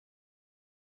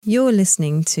You're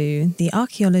listening to the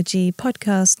Archaeology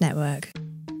Podcast Network.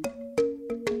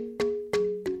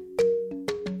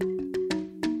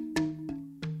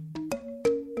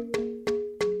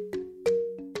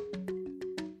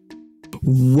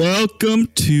 Welcome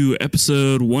to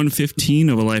episode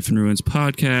 115 of A Life in Ruins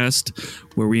podcast,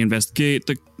 where we investigate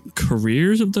the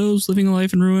careers of those living a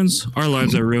life in ruins. Our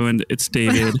lives are ruined. It's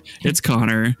David, it's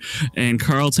Connor, and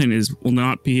Carlton will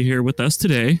not be here with us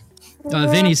today.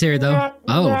 Vinny's here though.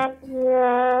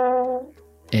 Oh.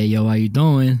 Hey yo, how you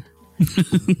doing?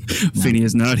 Vinny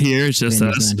is not here. It's just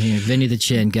Vinny's us. not here. Vinny the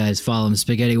Chin, guys. Follow him.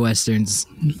 Spaghetti Westerns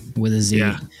with a Z.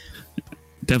 Yeah.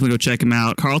 Definitely go check him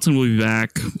out. Carlton will be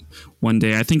back one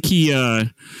day. I think he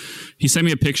sent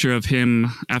me a picture of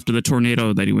him after the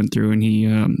tornado that he went through, and he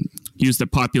used the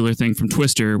popular thing from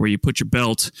Twister where you put your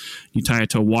belt, you tie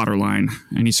it to a water line,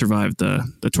 and he survived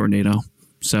the tornado.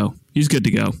 So he's good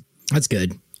to go. That's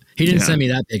good. He didn't send me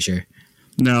that picture.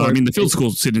 No, I mean, the field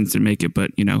school students didn't make it,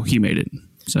 but, you know, he made it.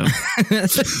 So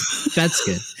That's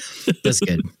good. That's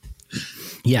good.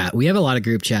 Yeah, we have a lot of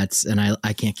group chats, and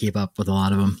I can't keep up with a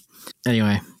lot of them.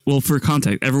 Anyway. Well, for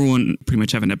context, everyone pretty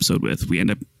much have an episode with. We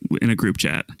end up in a group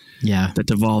chat. Yeah. That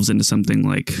devolves into something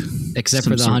like... Except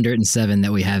for the 107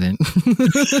 that we haven't.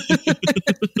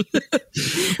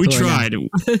 We tried.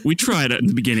 We tried at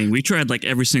the beginning. We tried like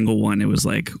every single one. It was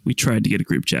like, we tried to get a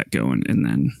group chat going, and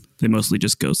then they mostly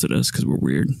just ghosted us because we're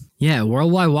weird. Yeah,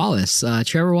 Worldwide Wallace.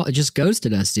 Trevor just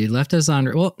ghosted us, dude. Left us on...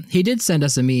 Well, he did send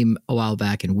us a meme a while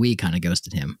back, and we kind of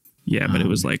ghosted him. Yeah, but it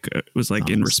was like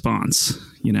in response,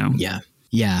 you know? Yeah.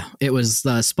 Yeah. It was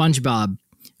SpongeBob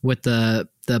with the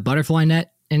butterfly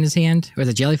net in his hand, or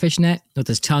the jellyfish net, with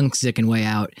his tongue sticking way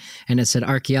out. And it said,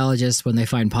 archaeologists when they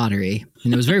find pottery.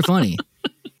 And it was very funny.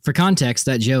 For context,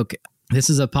 that joke, this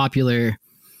is a popular,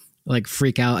 like,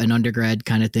 freak out and undergrad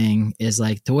kind of thing, is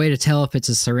like the way to tell if it's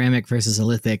a ceramic versus a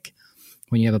lithic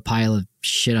when you have a pile of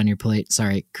shit on your plate.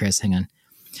 Sorry, Chris, hang on.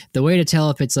 The way to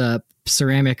tell if it's a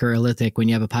ceramic or a lithic when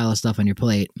you have a pile of stuff on your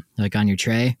plate, like on your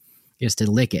tray, is to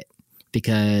lick it,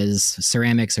 because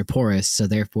ceramics are porous, so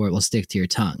therefore it will stick to your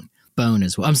tongue. Bone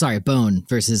as well. I'm sorry, bone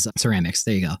versus ceramics.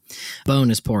 There you go. Bone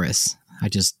is porous. I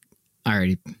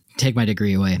already take my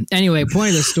degree away. Anyway,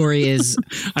 point of the story is...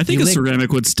 I think a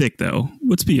ceramic would stick, though.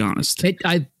 Let's be honest.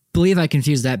 I believe I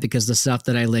confused that because the stuff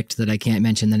that I licked that I can't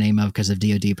mention the name of because of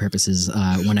DOD purposes,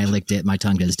 when I licked it, my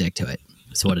tongue did stick to it.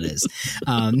 That's what it is.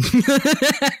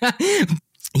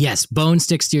 Yes, bone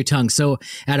sticks to your tongue. So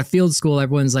at a field school,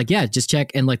 everyone's like, yeah, just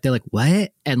check. And like, they're like,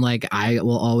 what? And like, I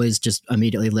will always just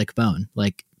immediately lick bone,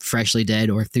 like freshly dead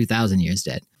or 2,000 years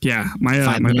dead. Yeah.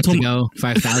 5 minutes ago,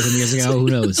 5,000 years ago, who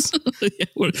knows? Yeah,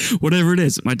 whatever it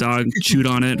is. My dog chewed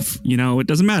on it. You know, it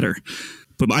doesn't matter.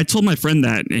 But I told my friend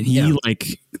that, and he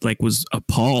like was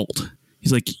appalled.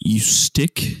 He's like, you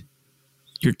stick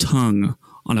your tongue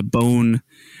on a bone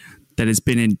that has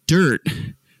been in dirt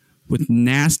with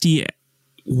nasty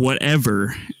whatever,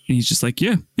 and he's just like,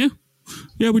 yeah,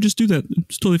 we just do that.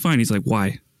 It's totally fine. He's like,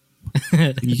 why?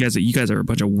 you guys are a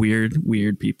bunch of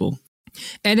weird people.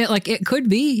 And it could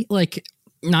be like,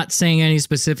 not saying any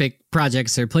specific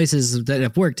projects or places that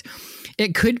have worked,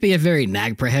 it could be a very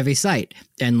NAGPRA heavy site,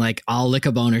 and like, I'll lick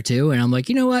a bone or two, and I'm like,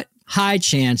 you know what? High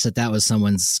chance that was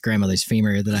someone's grandmother's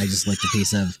femur that I just licked a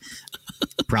piece of.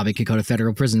 Probably could go to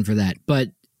federal prison for that, but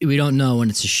we don't know when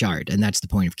it's a shard, and that's the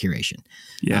point of curation.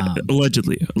 Yeah,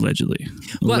 allegedly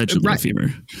right.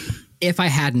 Femur. If I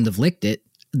hadn't have licked it,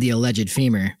 the alleged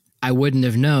femur, I wouldn't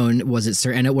have known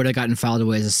and it would have gotten filed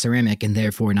away as a ceramic, and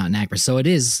therefore not NAGPRA. So it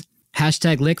is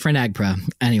 #lick for NAGPRA.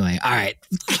 Anyway, all right.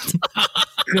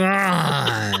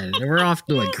 God, we're off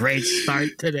to a great start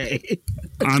today.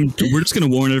 We're just going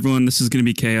to warn everyone, this is going to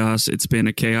be chaos. It's been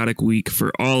a chaotic week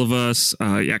for all of us.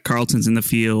 Carlton's in the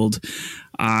field.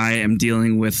 I am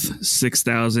dealing with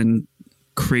 6,000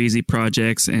 crazy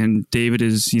projects, and David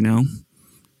is,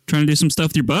 trying to do some stuff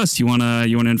with your bus. You want to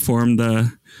inform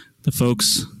the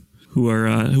folks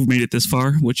who've made it this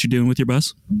far what you're doing with your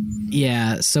bus?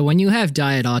 Yeah, so when you have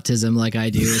diet autism like I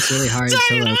do, it's really hard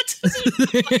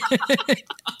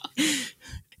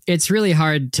it's really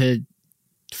hard to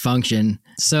function.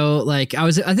 So like, I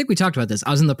think we talked about this.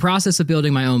 I was in the process of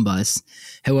building my own bus.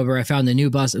 However, I found the new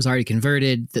bus. It was already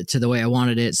converted to the way I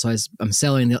wanted it. So I'm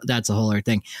selling. That's a whole other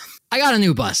thing. I got a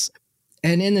new bus,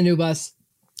 and in the new bus,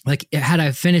 like, had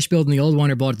I finished building the old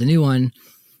one or bought the new one,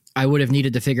 I would have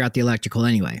needed to figure out the electrical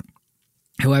anyway.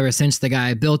 However, since the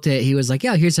guy built it, he was like,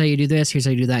 yeah, here's how you do this. Here's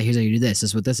how you do that. Here's how you do this. This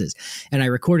is what this is. And I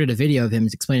recorded a video of him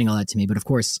explaining all that to me. But of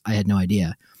course, I had no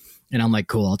idea. And I'm like,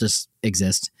 cool, I'll just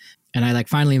exist. And I like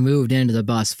finally moved into the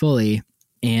bus fully.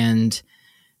 And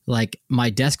like my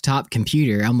desktop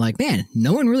computer. I'm like, man,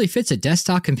 no one really fits a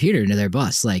desktop computer into their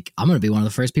bus. Like, I'm going to be one of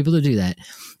the first people to do that.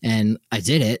 And I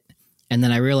did it. And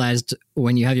then I realized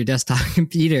when you have your desktop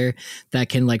computer that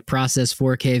can like process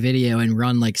 4K video and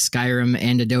run like Skyrim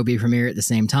and Adobe Premiere at the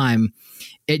same time,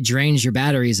 it drains your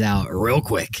batteries out real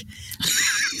quick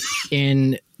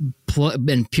in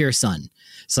pure sun.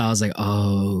 So I was like,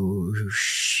 oh,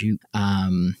 shoot.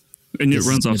 And it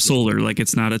runs off solar, like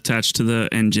it's not attached to the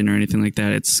engine or anything like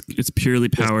that. It's purely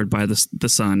powered by the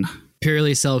sun.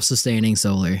 Purely self-sustaining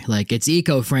solar. Like it's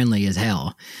eco-friendly as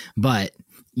hell. But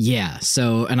yeah,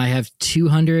 so, and I have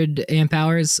 200 amp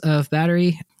hours of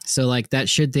battery. So like that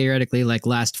should theoretically like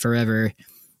last forever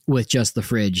with just the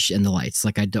fridge and the lights.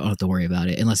 Like I don't have to worry about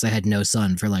it unless I had no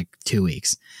sun for like 2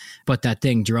 weeks. But that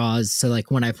thing draws. So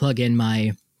like when I plug in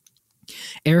my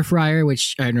air fryer,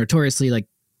 which are notoriously like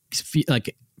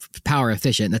power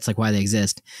efficient, that's like why they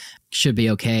exist, should be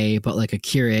okay. But like a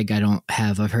Keurig,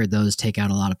 I've heard those take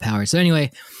out a lot of power. So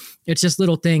anyway, it's just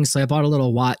little things. So I bought a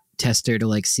little watt tester to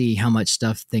like see how much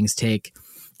stuff things take.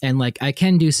 And like I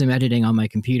can do some editing on my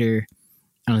computer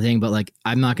on a thing, but like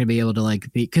I'm not going to be able to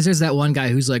like because there's that one guy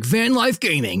who's like van life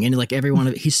gaming and like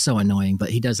he's so annoying,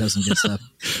 but he does have some good stuff.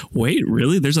 Wait,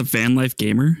 really? There's a van life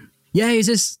gamer? Yeah, he's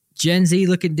this Gen Z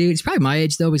looking dude. He's probably my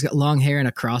age though. He's got long hair and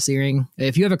a cross earring.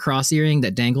 If you have a cross earring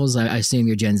that dangles, I assume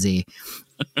you're Gen Z.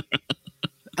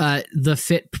 The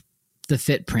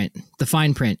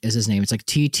fine print is his name. It's like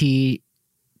TTTH,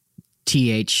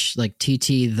 like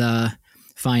TT the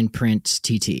fine print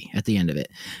TT at the end of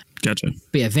it. Gotcha.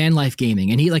 But yeah, van life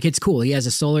gaming, and it's cool. He has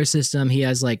a solar system. He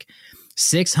has like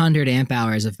 600 amp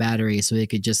hours of battery, so he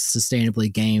could just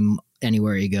sustainably game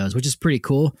anywhere he goes, which is pretty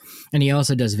cool. And he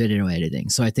also does video editing,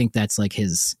 so I think that's like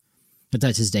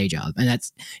that's his day job. And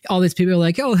that's all these people are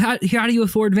like, oh, how do you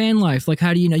afford van life? Like,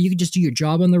 how do you know you can just do your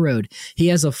job on the road? He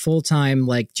has a full-time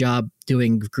like job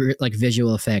doing like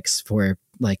visual effects for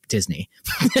like Disney.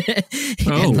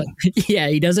 Oh, like, yeah,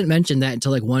 he doesn't mention that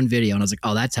until like one video, and I was like,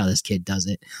 oh, that's how this kid does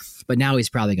it. But now he's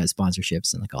probably got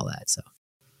sponsorships and like all that. So,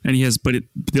 and he has, but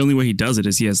the only way he does it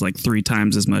is he has like 3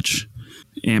 times as much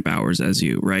amp hours as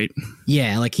you, right?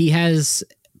 Yeah, like he has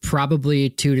probably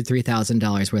 $2,000 to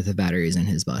 $3,000 worth of batteries in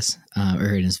his bus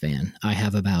or in his van. I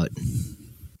have about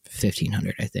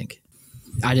 1,500, I think.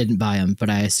 I didn't buy them, but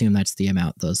I assume that's the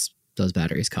amount those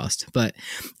batteries cost. But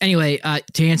anyway,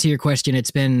 to answer your question,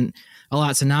 it's been a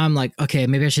lot. So now I'm like, okay,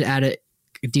 maybe I should add a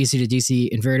DC to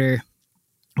DC inverter,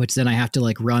 which then I have to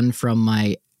like run from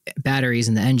my batteries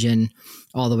in the engine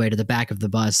all the way to the back of the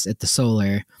bus at the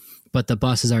solar. But the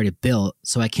bus is already built,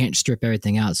 so I can't strip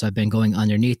everything out. So I've been going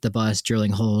underneath the bus,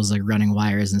 drilling holes, like running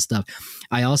wires and stuff.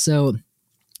 I also,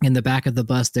 in the back of the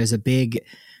bus, there's a big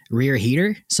rear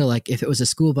heater. So like if it was a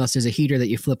school bus, there's a heater that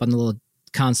you flip on the little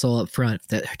console up front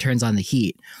that turns on the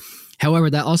heat. However,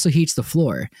 that also heats the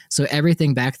floor. So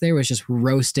everything back there was just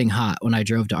roasting hot when I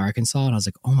drove to Arkansas. And I was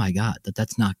like, oh my God,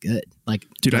 that's not good. Like,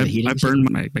 dude, I burned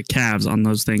my calves on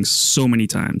those things so many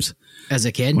times. As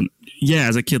a kid?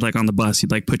 As a kid, like on the bus,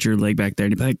 you'd like put your leg back there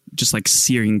and you'd be like, just like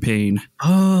searing pain.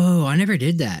 Oh, I never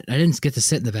did that. I didn't get to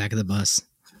sit in the back of the bus.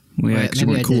 Well, yeah, because you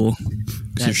weren't cool.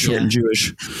 Because you're short and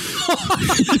Jewish.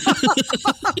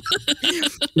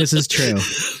 This is true.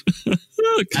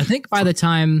 I think by the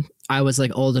time I was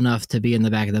like old enough to be in the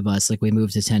back of the bus, like we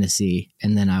moved to Tennessee,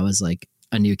 and then I was like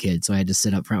a new kid, so I had to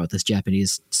sit up front with this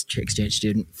Japanese exchange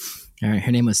student. All right,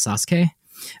 her name was Sasuke.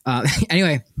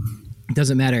 Anyway, it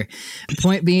doesn't matter.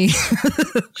 Point being,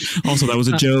 also that was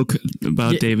a joke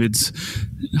about David's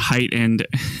height and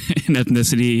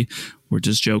ethnicity. We're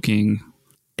just joking.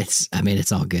 It's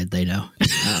all good. They know.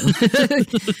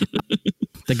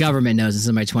 The government knows this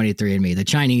is my 23andMe. The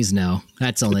Chinese know.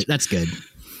 That's good.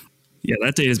 Yeah,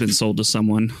 that data has been sold to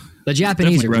someone. The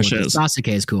Japanese are cool with it. Sasuke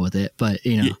is cool with it, but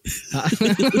you know.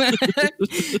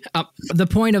 The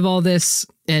point of all this,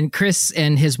 and Chris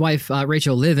and his wife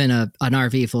Rachel live in an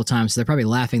RV full time, so they're probably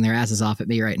laughing their asses off at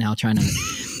me right now, trying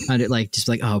to like just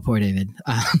like, oh, poor David.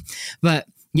 But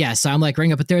yeah, so I'm like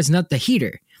ring up, but there's not the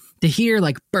heater. The heater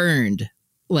like burned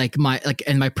like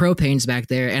and my propane's back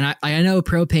there, and I know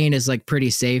propane is like pretty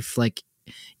safe, like.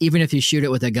 Even if you shoot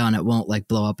it with a gun, it won't like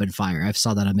blow up in fire. I've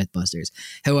saw that on Mythbusters.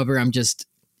 However,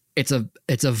 it's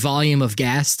a volume of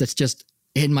gas that's just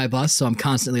in my bus. So I'm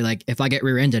constantly like, if I get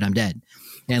rear-ended, I'm dead.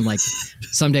 And like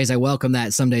some days I welcome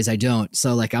that, some days I don't.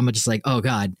 So like, I'm just like, oh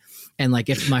God. And like,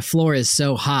 if my floor is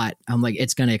so hot, I'm like,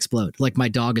 it's going to explode. Like my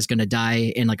dog is going to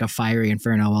die in like a fiery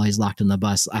inferno while he's locked in the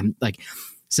bus. I'm like,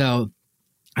 so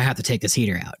I have to take this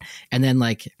heater out. And then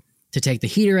like, to take the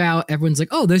heater out, everyone's like,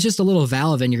 oh, there's just a little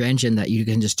valve in your engine that you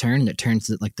can just turn that turns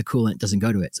it like the coolant doesn't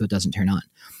go to it, so it doesn't turn on.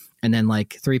 And then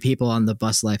like 3 people on the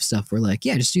bus life stuff were like,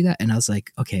 yeah, just do that. And I was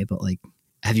like, okay, but like,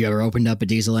 have you ever opened up a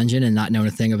diesel engine and not known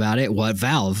a thing about it? What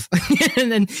valve?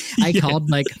 And then I called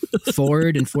like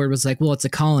Ford, and Ford was like, well, it's a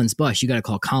Collins bus. You got to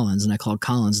call Collins. And I called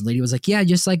Collins, and the lady was like, yeah,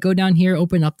 just like go down here,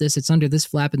 open up this. It's under this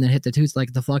flap, and then hit the tooth,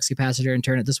 like the flux capacitor, and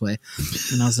turn it this way.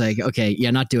 And I was like, okay,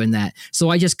 yeah, not doing that. So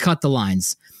I just cut the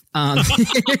lines. And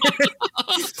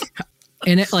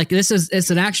it like,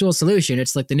 it's an actual solution.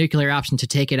 It's like the nuclear option to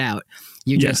take it out.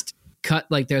 You just cut,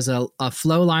 like there's a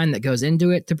flow line that goes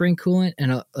into it to bring coolant,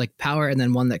 and a like power, and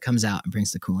then one that comes out and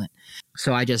brings the coolant.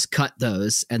 So I just cut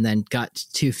those and then got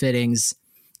 2 fittings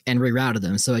and rerouted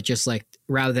them. So it just like,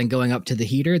 rather than going up to the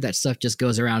heater, that stuff just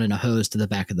goes around in a hose to the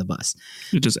back of the bus.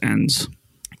 It just ends.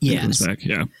 Yeah.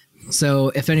 Yeah.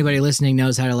 So if anybody listening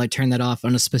knows how to like turn that off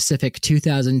on a specific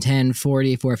 2010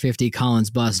 40 450 Collins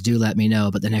bus, do let me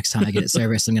know. But the next time I get it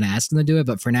serviced, I'm going to ask them to do it.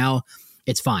 But for now,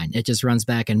 it's fine. It just runs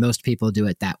back, and most people do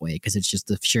it that way because it's just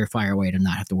the surefire way to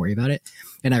not have to worry about it.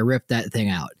 And I ripped that thing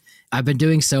out. I've been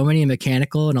doing so many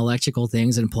mechanical and electrical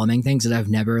things and plumbing things that I've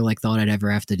never like thought I'd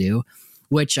ever have to do,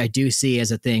 which I do see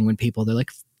as a thing when people, they're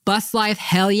like, bus life,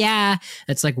 hell yeah.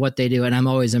 That's like what they do. And I'm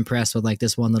always impressed with like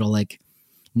this one little like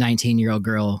 19-year-old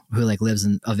girl who like lives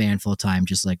in a van full time,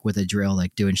 just like with a drill,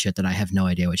 like doing shit that I have no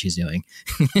idea what she's doing.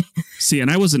 See,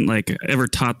 and I wasn't like ever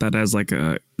taught that as like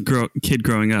a kid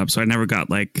growing up. So I never got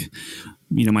like,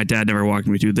 you know, my dad never walked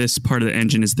me through this part of the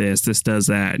engine is this does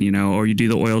that, you know, or you do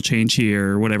the oil change here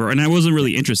or whatever. And I wasn't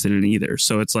really interested in it either.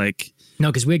 So it's like, no,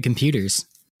 because we had computers.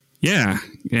 Yeah.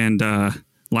 And,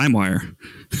 LimeWire.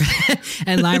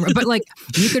 And LimeWire. But like,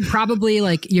 you could probably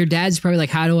like, your dad's probably like,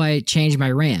 how do I change my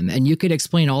RAM? And you could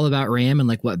explain all about RAM and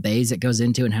like what bays it goes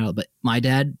into and how, but my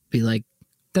dad be like,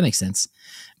 that makes sense.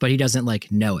 But he doesn't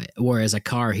like know it. Whereas a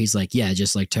car, he's like, yeah,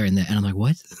 just like turn that. And I'm like,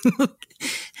 what?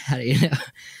 How do you know?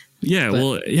 Yeah,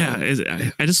 well, yeah,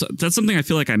 I just, that's something I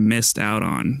feel like I missed out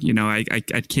on. You know, I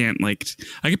can't like,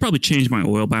 I could probably change my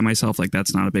oil by myself. Like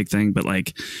that's not a big thing, but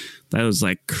like that was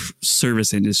like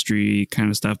service industry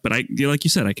kind of stuff. But I, like you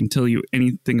said, I can tell you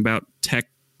anything about tech,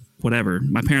 whatever.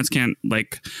 My parents can't,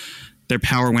 like their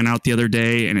power went out the other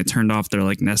day and it turned off their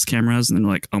like Nest cameras, and then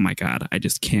like, oh my God, I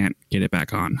just can't get it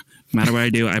back on. No matter what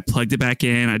I do, I plugged it back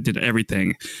in, I did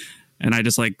everything. And I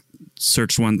just like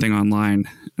searched one thing online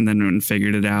and then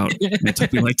figured it out. It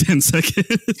took me like 10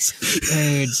 seconds.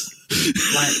 Dude,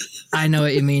 I know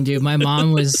what you mean, dude. My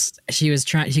mom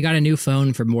she got a new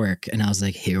phone from work, and I was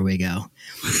like, here we go.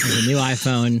 There's a new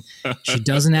iPhone. She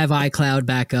doesn't have iCloud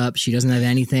backup. She doesn't have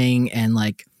anything. And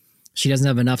like, she doesn't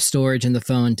have enough storage in the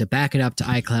phone to back it up to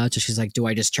iCloud. So she's like, do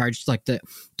I just charge do I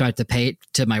have to pay it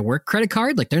to my work credit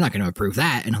card? Like, they're not going to approve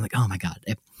that. And I'm like, oh my God,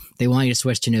 if they want you to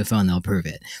switch to a new phone, they'll approve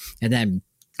it. And then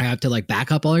I have to like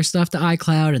back up all her stuff to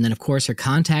iCloud. And then of course her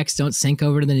contacts don't sync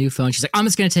over to the new phone. She's like, I'm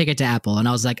just going to take it to Apple. And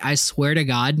I was like, I swear to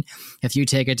God, if you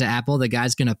take it to Apple, the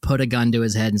guy's going to put a gun to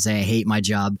his head and say, I hate my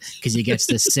job, because he gets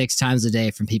this 6 times a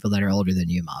day from people that are older than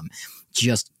you, Mom.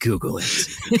 Just Google it.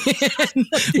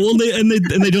 Well,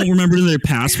 they don't remember their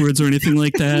passwords or anything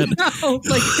like that. No,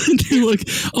 like, they're like,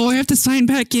 oh, I have to sign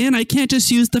back in. I can't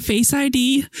just use the Face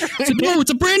ID. So, no,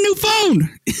 it's a brand new phone.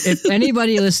 If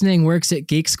anybody listening works at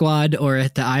Geek Squad or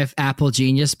at the Apple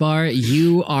Genius Bar,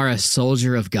 you are a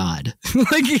soldier of God.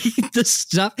 Like the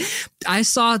stuff. I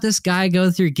saw this guy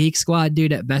go through Geek Squad,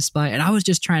 dude, at Best Buy, and I was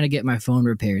just trying to get my phone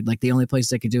repaired. Like the only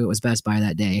place I could do it was Best Buy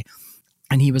that day.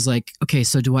 And he was like, okay,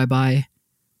 so do I buy,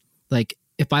 like,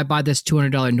 if I buy this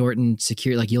 $200 Norton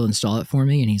Secure, like, you'll install it for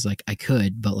me? And he's like, I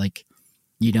could, but like,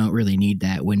 you don't really need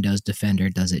that. Windows Defender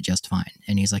does it just fine.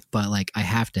 And he's like, but like, I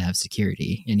have to have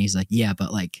security. And he's like, yeah,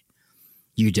 but like,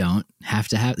 you don't have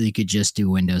to have, you could just do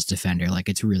Windows Defender. Like,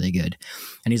 it's really good.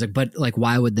 And he's like, but like,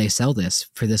 why would they sell this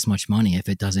for this much money if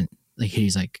it doesn't? Like,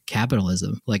 he's like,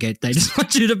 capitalism. Like, I just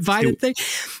want you to buy the thing.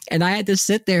 And I had to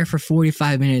sit there for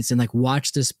 45 minutes and like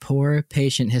watch this poor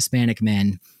patient Hispanic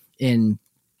man in,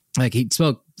 like, he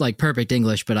spoke like perfect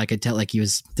English, but I could tell like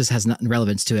this has nothing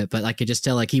relevance to it, but I could just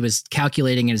tell like he was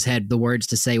calculating in his head the words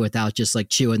to say without just like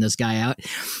chewing this guy out.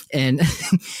 And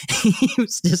he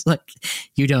was just like,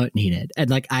 you don't need it. And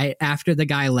like, after the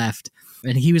guy left,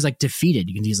 and he was like defeated,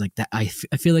 and he's like, that I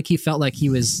feel like he felt like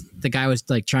the guy was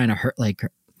like trying to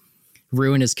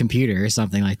ruin his computer or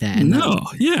something like that. And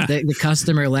the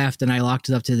customer left, and I locked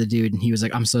it up to the dude, and he was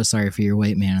like, I'm so sorry for your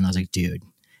wait, man. And I was like, dude,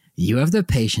 you have the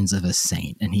patience of a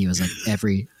saint. And he was like,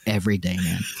 every day,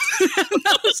 man.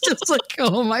 I was just like,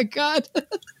 oh my God.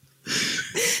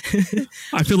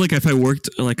 I feel like if I worked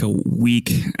like a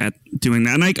week at doing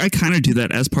that, and I kind of do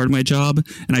that as part of my job,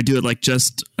 and I do it like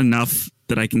just enough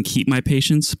that I can keep my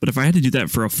patience. But if I had to do that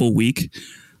for a full week,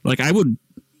 like I would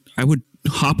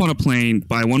hop on a plane,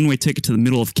 buy a one-way ticket to the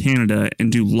middle of Canada,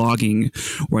 and do logging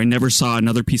where I never saw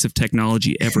another piece of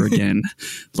technology ever again.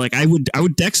 Like I would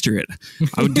Dexter it.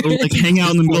 I would go like hang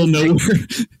out in the middle of nowhere,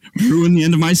 ruin the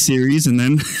end of my series, and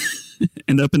then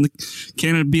end up in the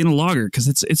Canada being a logger because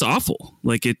it's awful.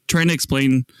 Like trying to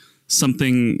explain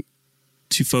something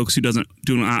to folks who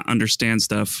do not understand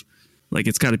stuff. Like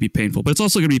it's got to be painful, but it's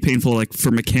also going to be painful like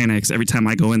for mechanics every time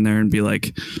I go in there and be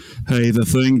like, "Hey, the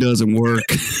thing doesn't work."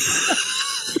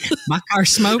 My car's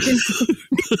smoking.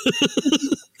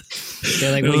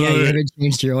 They're like, "Well, yeah, you haven't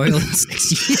changed your oil in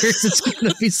 6 years. It's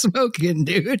gonna be smoking,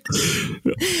 dude."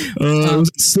 Was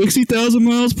it 60,000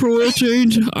 miles per oil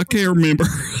change? I can't remember.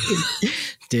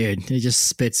 Dude, it just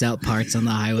spits out parts on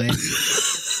the highway.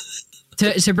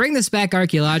 To bring this back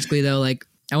archaeologically, though, like.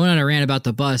 I went on a rant about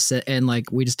the bus and like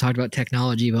we just talked about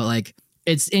technology, but like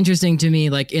it's interesting to me,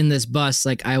 like in this bus,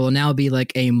 like I will now be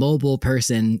like a mobile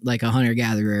person, like a hunter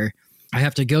gatherer. I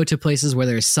have to go to places where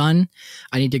there's sun.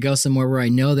 I need to go somewhere where I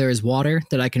know there is water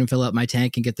that I can fill up my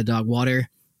tank and get the dog water.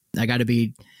 I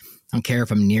don't care if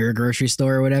I'm near a grocery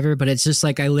store or whatever, but it's just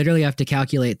like I literally have to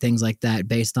calculate things like that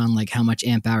based on like how much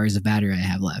amp hours of battery I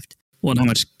have left. Well, and how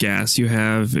much gas you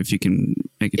have, if you can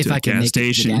make it to the gas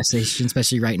station. Gas station,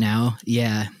 especially right now.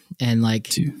 Yeah. And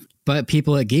like, but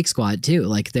people at Geek Squad too,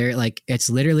 like they're like, it's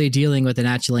literally dealing with an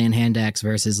Achillean hand axe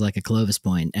versus like a Clovis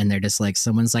point. And they're just like,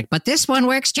 someone's like, but this one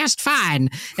works just fine.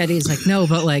 And he's like, no,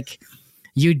 but like,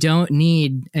 you don't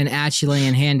need an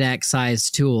Achillean hand axe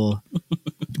sized tool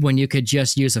when you could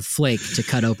just use a flake to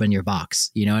cut open your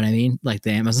box. You know what I mean? Like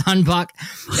the Amazon box.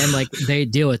 And like they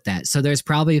deal with that. So there's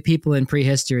probably people in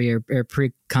prehistory or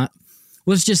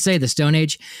let's just say the Stone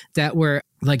Age that were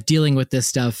like dealing with this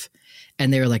stuff.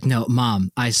 And they were like, no,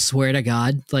 Mom, I swear to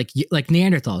God, like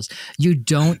Neanderthals, you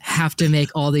don't have to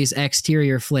make all these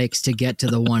exterior flakes to get to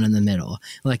the one in the middle.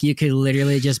 Like you could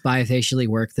literally just bifacially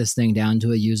work this thing down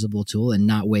to a usable tool and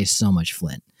not waste so much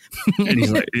flint. And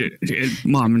he's like,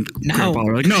 Mom and Grandpa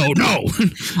are like, no.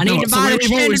 I need to buy an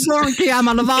extended warranty. I'm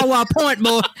on the Vawa point,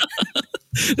 boy.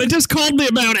 They just called me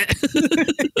about it.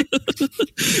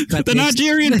 The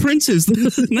Nigerian princes,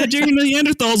 the Nigerian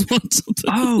Neanderthals want something.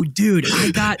 Oh, dude,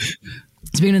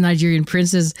 speaking of Nigerian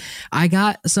princes, I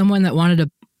got someone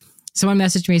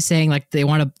messaged me saying like they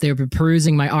were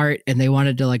perusing my art and they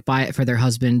wanted to like buy it for their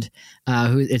husband,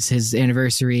 who it's his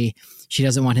anniversary. She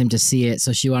doesn't want him to see it,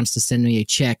 so she wants to send me a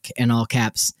check in all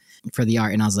caps for the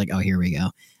art. And I was like, oh, here we go.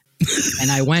 And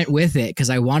I went with it because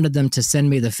I wanted them to send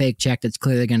me the fake check that's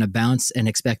clearly going to bounce and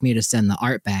expect me to send the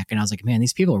art back. And I was like, man,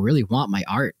 these people really want my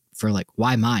art for like,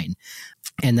 why mine?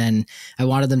 And then I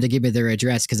wanted them to give me their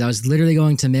address because I was literally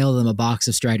going to mail them a box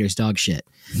of Strider's dog shit.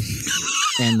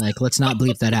 And like, let's not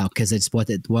bleep that out because it's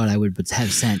what I would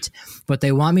have sent. But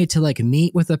they want me to like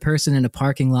meet with a person in a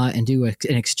parking lot and do an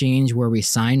exchange where we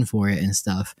sign for it and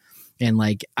stuff. And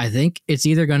like, I think it's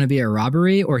either going to be a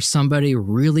robbery or somebody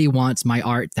really wants my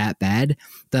art that bad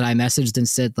that I messaged and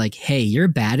said like, hey, you're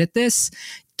bad at this.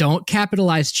 Don't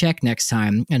capitalize check next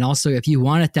time. And also, if you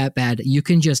want it that bad, you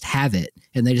can just have it.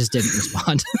 And they just didn't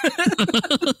respond.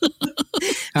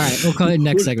 All right, we'll call it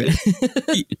next segment.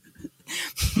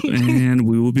 And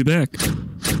we will be back.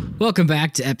 Welcome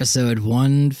back to episode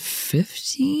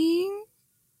 115.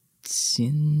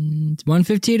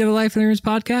 115 of a Life in the Rooms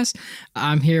podcast.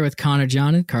 I'm here with Connor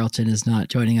John, and Carlton is not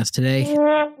joining us today.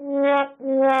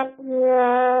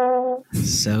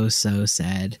 So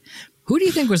sad. Who do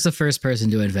you think was the first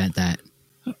person to invent that?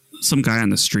 Some guy on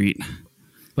the street.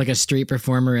 Like a street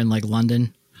performer in like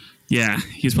London? Yeah,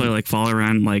 he's probably like following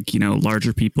around like,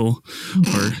 larger people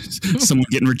or someone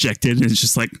getting rejected and it's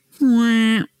just like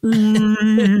whoever,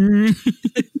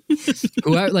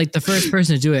 like the first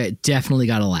person to do it definitely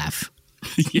got a laugh.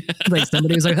 Yeah. Like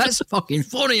somebody was like, that's fucking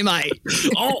funny, mate.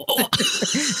 Oh.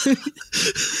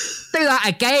 Do that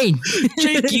again.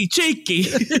 Cheeky.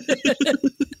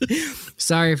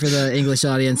 Sorry for the English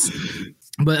audience.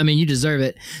 But I mean, you deserve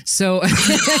it. So,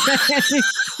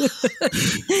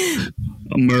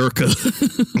 America.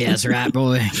 Yes, right,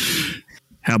 boy.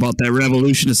 How about that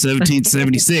revolution of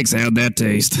 1776? How'd that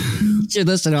taste? You should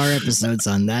listen to our episode,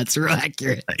 son. That's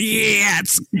accurate. Yeah,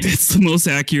 it's the most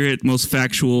accurate, most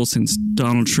factual since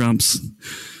Donald Trump's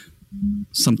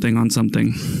something on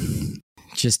something.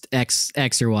 Just X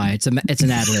or Y. It's an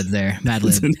ad lib there. Mad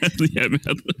lib. Mad lib.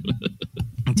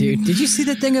 Dude, did you see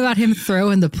the thing about him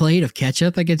throwing the plate of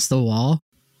ketchup against the wall?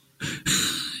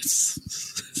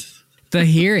 The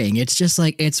hearing, it's just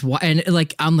like, and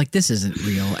like, I'm like, this isn't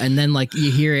real. And then like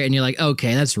you hear it and you're like,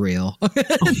 okay, that's real.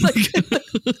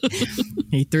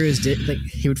 He threw his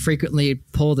he would frequently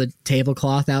pull the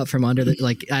tablecloth out from under the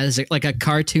as like a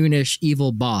cartoonish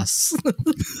evil boss.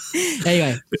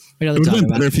 Anyway, it would have been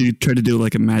better if you tried to do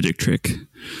like a magic trick.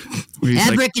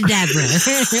 Abracadabra!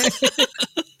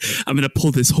 I'm gonna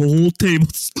pull this whole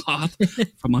tablecloth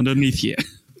from underneath you.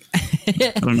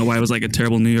 I don't know why it was like a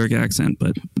terrible New York accent,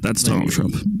 but that's Donald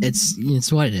Trump.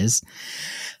 It's what it is.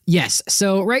 Yes.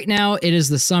 So right now it is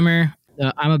the summer.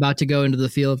 I'm about to go into the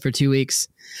field for 2 weeks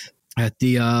at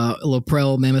the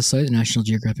Laprelle Mammoth Site, the National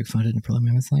Geographic funded Laprelle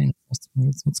Mammoth Site.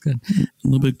 What's good?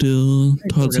 No big deal.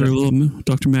 Todd Sarah,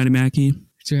 Dr. Maddie Mackey,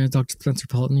 Dr. Spencer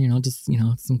Pelton. Just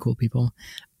some cool people.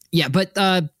 Yeah, but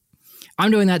I'm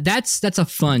doing that. That's a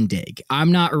fun dig.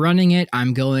 I'm not running it.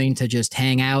 I'm going to just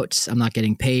hang out. I'm not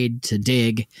getting paid to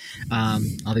dig.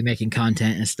 I'll be making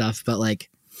content and stuff, but like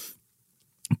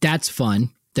that's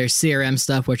fun. There's CRM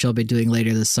stuff, which I'll be doing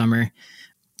later this summer.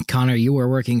 Connor, you are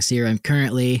working CRM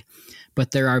currently,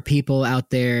 but there are people out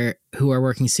there who are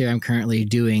working CRM currently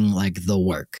doing like the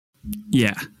work.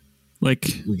 Yeah.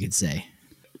 Like we could say.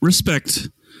 Respect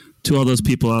to all those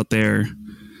people out there,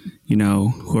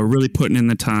 who are really putting in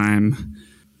the time,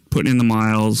 putting in the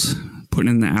miles, putting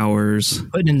in the hours,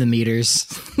 putting in the meters.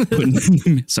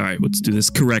 Sorry, let's do this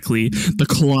correctly. The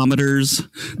kilometers,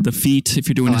 the feet, if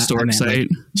you're doing a historic site. Like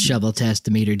shovel test,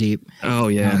 the meter deep. Oh,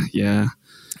 yeah, yeah.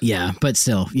 Yeah, but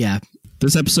still, yeah.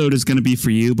 This episode is going to be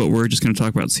for you, but we're just going to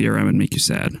talk about CRM and make you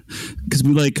sad. Because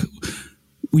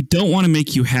we don't want to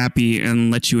make you happy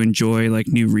and let you enjoy like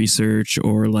new research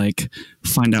or like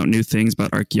find out new things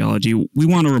about archaeology. We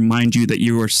want to remind you that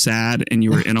you are sad and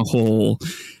you are in a hole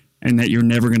and that you're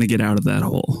never going to get out of that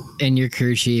hole. And your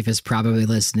crew chief is probably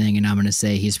listening, and I'm going to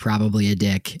say he's probably a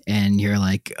dick. And you're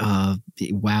like,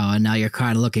 wow. And now you're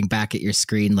kind of looking back at your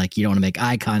screen like you don't want to make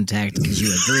eye contact because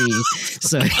you agree.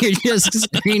 So you're just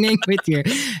screening with your,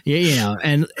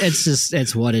 and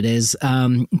it's what it is.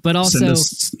 But also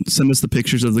send us the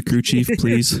pictures of the crew chief,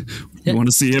 please. We want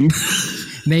to see him.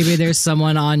 Maybe there's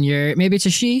someone on maybe it's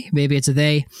a she, maybe it's a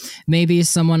they, maybe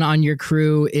someone on your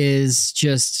crew is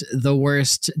just the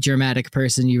worst dramatic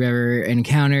person you've ever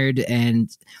encountered,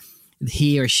 and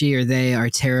he or she or they are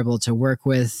terrible to work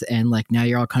with, and like now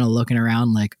you're all kind of looking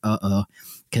around like,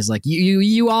 because like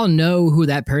you all know who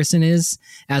that person is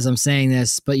as I'm saying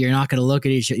this, but you're not going to look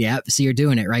at each other. Yeah, see, you're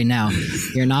doing it right now.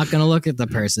 You're not going to look at the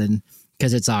person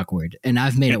because it's awkward, and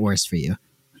I've made it worse for you.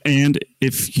 And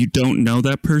if you don't know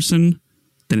that person,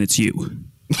 then it's you.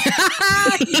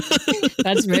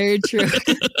 That's very true.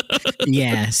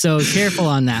 Yeah, so careful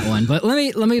on that one. But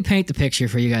let me paint the picture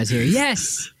for you guys here.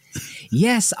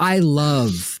 Yes, I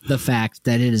love the fact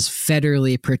that it is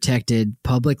federally protected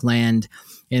public land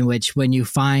in which when you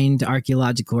find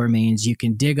archaeological remains, you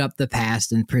can dig up the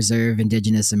past and preserve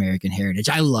indigenous American heritage.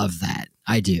 I love that.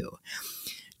 I do.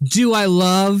 Do I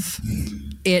love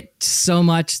it so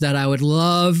much that I would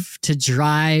love to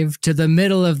drive to the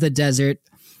middle of the desert,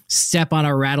 step on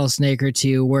a rattlesnake or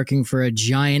two, working for a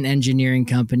giant engineering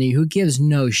company who gives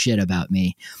no shit about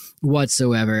me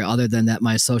whatsoever, other than that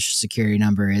my social security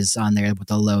number is on there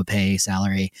with a low pay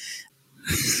salary.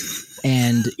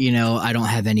 And, I don't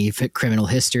have any criminal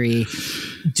history.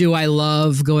 Do I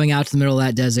love going out to the middle of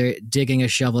that desert, digging a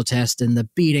shovel test in the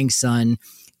beating sun,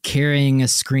 carrying a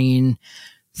screen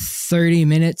 30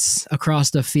 minutes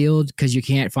across the field because you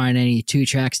can't find any 2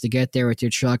 tracks to get there with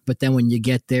your truck, but then when you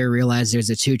get there, realize there's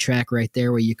a 2 track right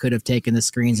there where you could have taken the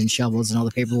screens and shovels and all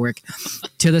the paperwork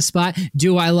to the spot?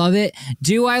 Do I love it?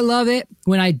 Do I love it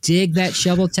when I dig that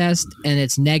shovel test and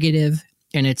it's negative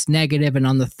and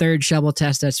on the 3rd shovel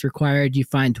test that's required, you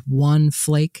find 1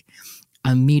 flake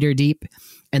a meter deep,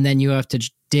 and then you have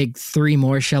to dig 3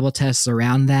 more shovel tests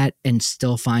around that and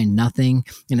still find nothing,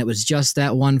 and it was just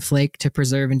that 1 flake to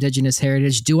preserve indigenous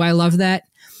heritage? Do I love that?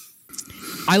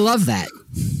 I love that.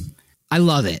 I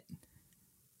love it.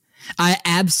 I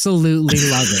absolutely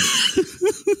love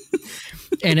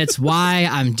it. And it's why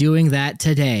I'm doing that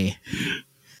today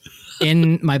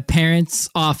in my parents'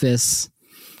 office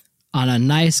on a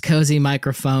nice cozy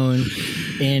microphone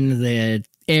in the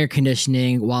air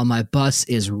conditioning while my bus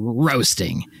is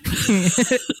roasting.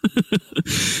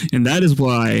 And that is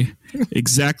why,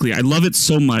 exactly, I love it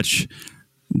so much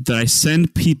that I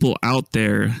send people out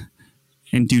there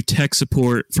and do tech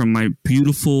support from my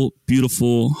beautiful,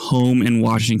 beautiful home in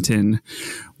Washington,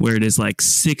 where it is like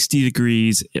 60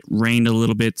 degrees. It rained a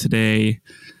little bit today.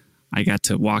 I got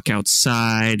to walk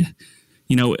outside.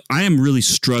 I am really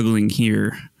struggling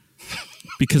here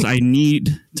because I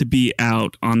need to be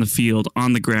out on the field,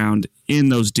 on the ground, in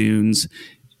those dunes,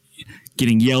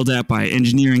 getting yelled at by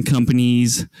engineering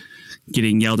companies,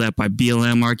 getting yelled at by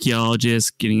BLM archaeologists,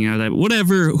 getting yelled at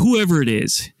whoever it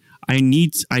is. I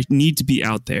need to be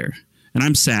out there, and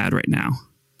I'm sad right now.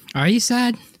 Are you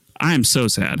sad? I am so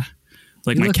sad.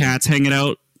 Like my cat's hanging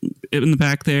out in the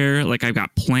back there. Like I've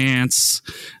got plants.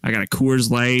 I got a Coors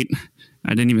Light. I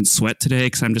didn't even sweat today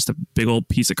because I'm just a big old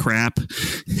piece of crap.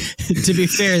 To be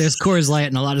fair, there's Coors Light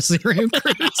and a lot of CRM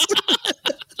crews.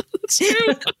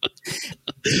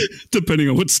 Depending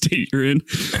on what state you're in.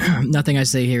 Nothing I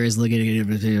say here is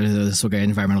legitimate. This will get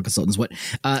environmental consultants. What?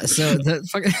 So the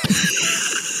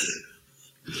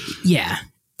yeah.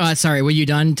 Sorry, were you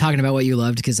done talking about what you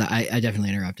loved? Because I definitely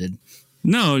interrupted.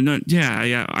 No,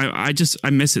 yeah. I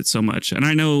miss it so much, and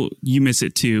I know you miss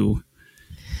it too.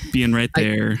 Being right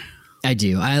there. I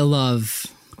do. I love.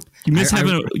 You miss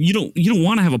having. You don't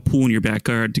want to have a pool in your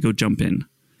backyard to go jump in.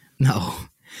 No.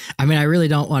 I mean, I really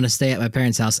don't want to stay at my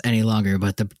parents' house any longer,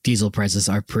 but the diesel prices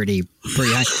are pretty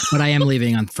high. But I am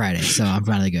leaving on Friday, so I'm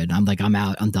finally good. I'm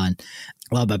out. I'm done.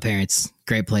 Love my parents.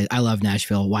 Great place. I love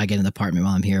Nashville. Why get an apartment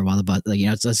while I'm here? While the bus,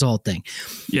 it's the whole thing.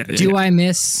 Yeah. Do I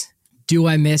miss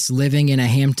living in a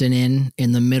Hampton Inn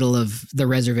in the middle of the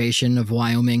reservation of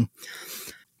Wyoming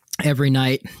every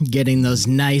night, getting those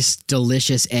nice,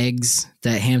 delicious eggs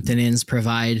that Hampton Inns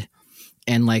provide?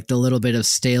 And like the little bit of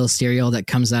stale cereal that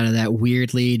comes out of that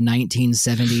weirdly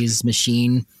 1970s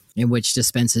machine in which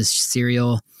dispenses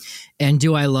cereal. And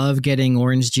do I love getting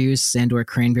orange juice and or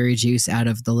cranberry juice out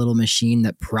of the little machine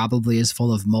that probably is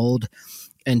full of mold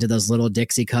into those little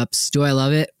Dixie cups? Do I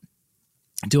love it?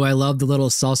 Do I love the little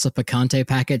salsa picante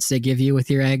packets they give you with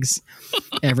your eggs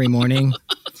every morning?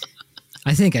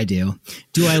 I think I do.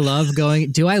 Do I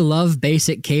love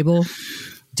basic cable?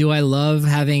 Do I love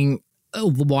having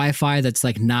Wi-Fi that's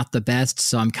like not the best,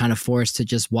 so I'm kind of forced to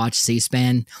just watch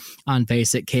C-SPAN on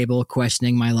basic cable,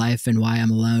 questioning my life and why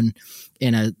I'm alone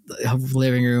in a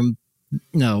living room,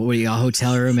 a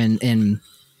hotel room in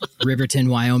Riverton,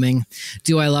 Wyoming?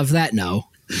 Do I love that? No.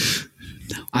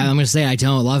 I'm going to say I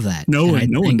don't love that. No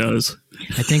one does.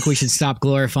 I think we should stop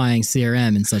glorifying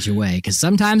CRM in such a way, because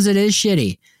sometimes it is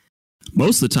shitty.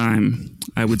 Most of the time,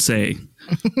 I would say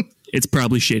it's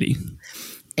probably shitty.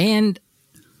 And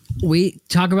we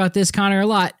talk about this, Connor, a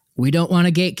lot. We don't want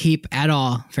to gatekeep at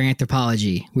all for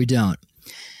anthropology. We don't.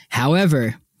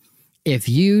 However, if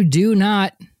you do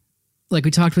not, like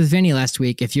we talked with Vinny last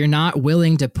week, if you're not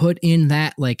willing to put in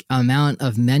that like amount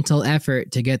of mental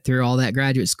effort to get through all that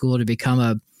graduate school to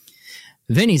become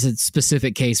Vinny's a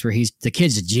specific case where the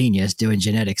kid's a genius doing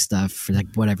genetic stuff for like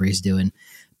whatever he's doing.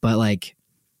 But like,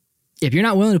 if you're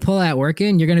not willing to pull that work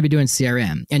in, you're going to be doing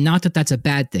CRM. And not that that's a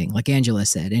bad thing. Like Angela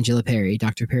said, Angela Perry,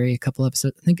 Dr. Perry, a couple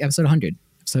episodes, I think episode 100.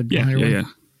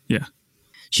 Yeah.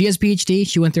 She has PhD.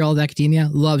 She went through all of academia,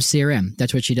 loves CRM.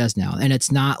 That's what she does now. And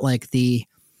it's not like the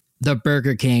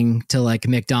Burger King to like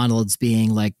McDonald's being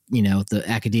like, the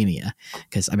academia.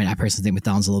 Because I mean, I personally think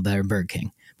McDonald's a little better than Burger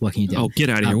King. What can you do? Oh, get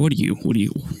out of here. What do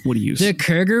you use? The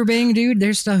Kurger Bang, dude,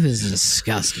 their stuff is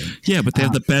disgusting. Yeah, but they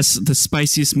have the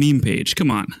spiciest meme page. Come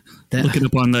on. Look it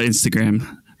up on the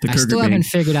Instagram. I still haven't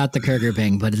figured out the Kurger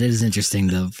Bang, but it is interesting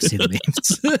to see the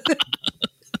memes.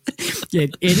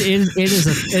 It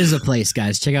is a place,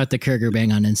 guys. Check out the Kurger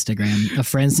Bang on Instagram. A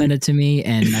friend sent it to me,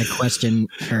 and I question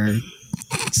her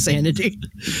sanity.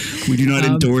 We do not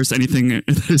endorse anything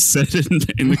that is said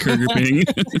in the Kurger Bang.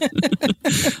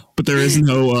 But there is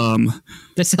no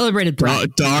the celebrated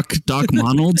pride. Doc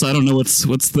Monalds. I don't know what's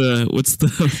the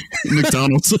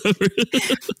McDonald's.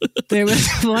 There was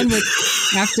one with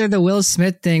after the Will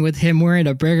Smith thing with him wearing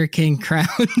a Burger King crown.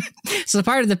 So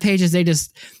part of the page is they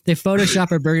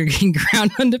Photoshop a Burger King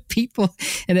crown onto people,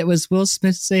 and it was Will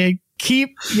Smith saying,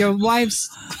 "Keep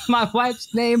my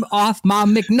wife's name off my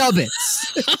McNuggets."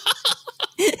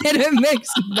 And it makes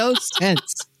no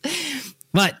sense.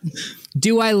 But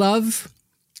do I love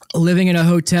living in a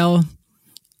hotel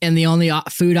and the only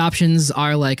food options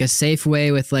are like a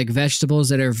Safeway with like vegetables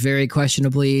that are very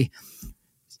questionably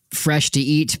fresh to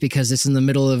eat because it's in the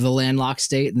middle of a landlocked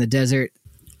state in the desert?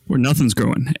 Where nothing's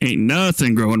growing. Ain't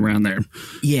nothing growing around there.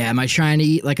 Yeah. Am I trying to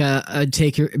eat like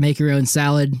make your own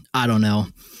salad? I don't know.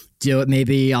 Do it.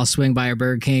 Maybe I'll swing by a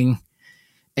Burger King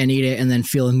and eat it and then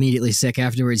feel immediately sick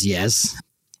afterwards. Yes.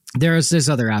 There's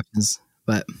other options,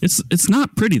 but it's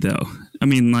not pretty though. I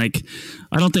mean, like,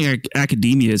 I don't think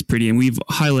academia is pretty, and we've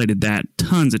highlighted that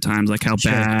tons of times, like how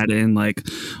bad and like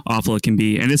awful it can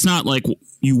be. And it's not like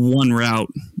you one route,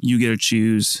 you get to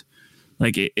choose.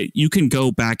 Like you can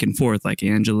go back and forth, like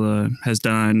Angela has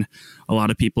done. A lot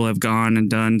of people have gone and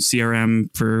done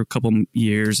CRM for a couple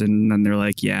years, and then they're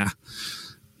like, yeah,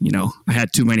 I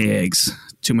had too many eggs.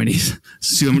 Too many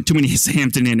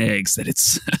Hampton Inn eggs that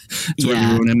it's really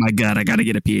ruining my gut. I got to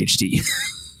get a PhD.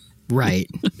 Right.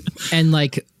 And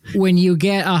like when you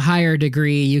get a higher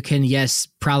degree, you can, yes,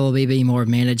 probably be more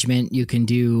management. You can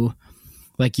do,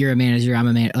 like, you're a manager, I'm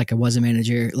a man, like I was a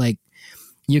manager, like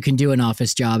you can do an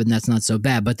office job and that's not so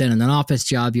bad. But then in an office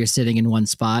job, you're sitting in one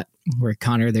spot where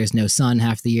Connor, there's no sun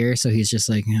half the year. So he's just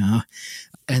like,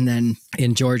 And then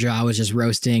in Georgia, I was just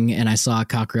roasting and I saw a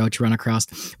cockroach run across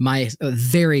my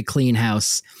very clean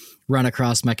house, run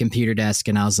across my computer desk.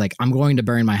 And I was like, I'm going to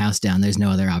burn my house down. There's no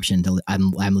other option.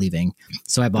 I'm leaving.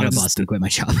 So I bought a bus and quit my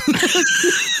job.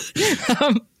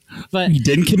 But he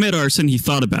didn't commit arson. He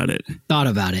thought about it. It would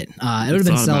have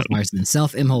been self-arson,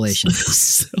 self-immolation.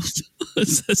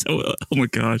 Oh my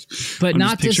gosh. But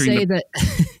not to say that.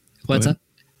 What's up?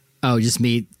 Oh, just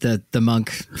me, the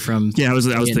monk from. Yeah, I was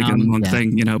thinking the monk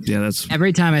thing. That's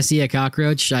every time I see a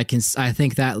cockroach, I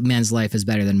think that man's life is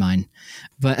better than mine.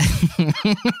 But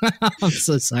I'm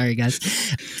so sorry, guys.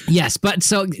 Yes, but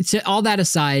so all that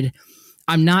aside,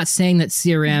 I'm not saying that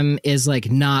CRM is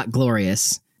like not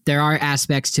glorious. There are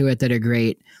aspects to it that are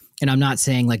great, and I'm not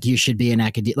saying like you should be an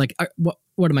academic. Like,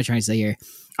 what am I trying to say here?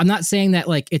 I'm not saying that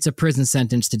like it's a prison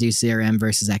sentence to do CRM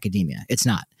versus academia. It's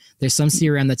not. There's some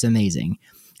CRM that's amazing.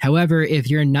 However, if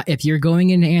you're going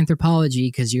into anthropology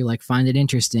because you like find it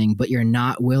interesting, but you're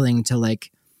not willing to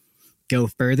like go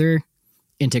further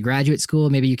into graduate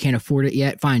school, maybe you can't afford it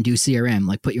yet. Fine, do CRM.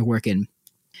 Like, put your work in.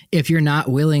 If you're not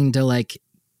willing to like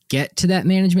get to that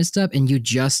management stuff and you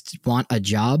just want a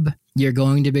job, you're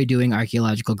going to be doing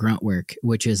archaeological grunt work,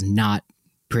 which is not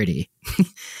pretty.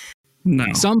 No.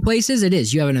 Some places it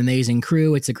is. You have an amazing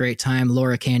crew. It's a great time.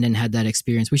 Laura Candon had that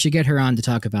experience. We should get her on to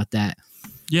talk about that.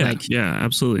 Yeah,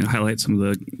 absolutely. Highlight some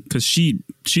of because she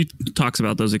talks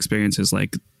about those experiences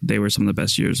like they were some of the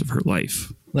best years of her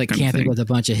life. Like camping with a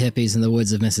bunch of hippies in the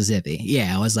woods of Mississippi.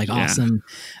 Yeah, it was like awesome.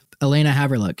 Elena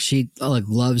Haverlook, she like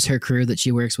loves her crew that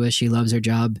she works with. She loves her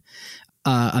job.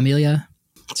 Amelia,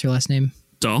 what's her last name?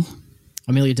 Dahl.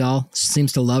 Amelia Dahl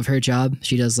seems to love her job.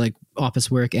 She does like office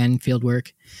work and field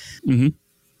work. Mm-hmm.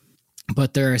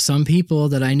 But there are some people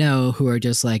that I know who are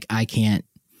just like, I can't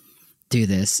do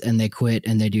this, and they quit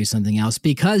and they do something else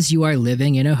because you are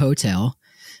living in a hotel.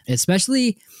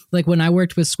 Especially like when I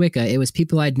worked with Swicka, it was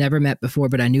people I'd never met before,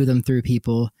 but I knew them through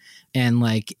people, and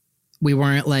like we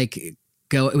weren't like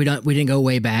we didn't go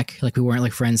way back, like we weren't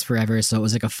like friends forever. So it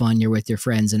was like a fun, you're with your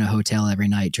friends in a hotel every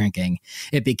night drinking.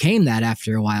 It became that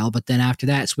after a while, but then after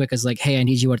that, Swicka's like, hey, I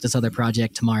need you at this other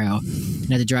project tomorrow, and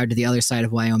I had to drive to the other side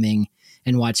of Wyoming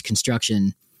and watch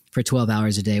construction for 12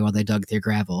 hours a day while they dug their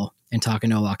gravel and talk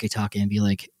into a walkie-talkie and be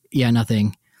like, yeah,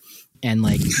 nothing. And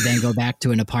like then go back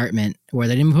to an apartment where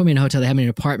they didn't put me in a hotel. They had me in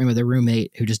an apartment with a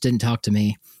roommate who just didn't talk to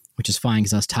me, which is fine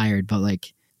because I was tired. But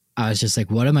like, I was just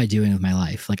like, what am I doing with my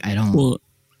life? Like, I don't. Well,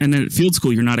 and then at field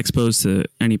school, you're not exposed to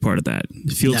any part of that.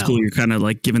 Field school, you're kind of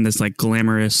like given this like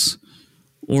glamorous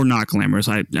or not glamorous.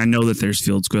 I know that there's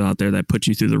field school out there that put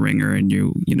you through the ringer and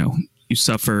you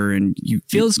suffer and you.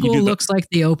 Field school looks like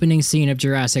the opening scene of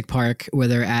Jurassic Park where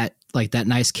they're at like that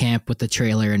nice camp with the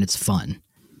trailer and it's fun.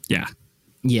 Yeah.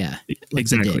 Yeah. Like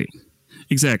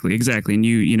Exactly. And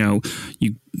you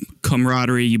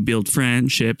camaraderie, you build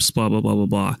friendships, blah, blah, blah, blah,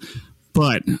 blah.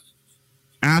 But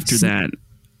after that,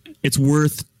 it's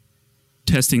worth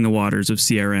testing the waters of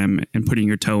CRM and putting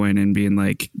your toe in and being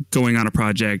like going on a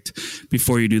project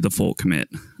before you do the full commit,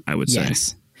 I would say.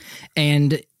 Yes.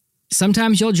 And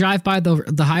sometimes you'll drive by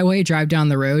the highway, drive down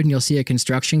the road, and you'll see a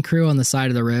construction crew on the side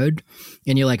of the road.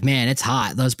 And you're like, man, it's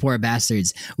hot. Those poor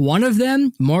bastards. One of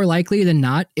them, more likely than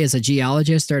not, is a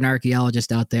geologist or an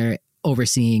archaeologist out there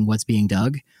overseeing what's being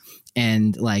dug.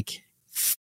 And like,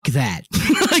 that.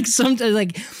 Like sometimes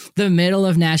like the middle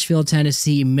of Nashville,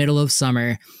 Tennessee, middle of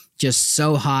summer, just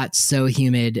so hot, so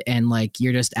humid. And like,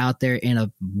 you're just out there in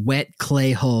a wet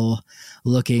clay hole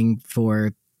looking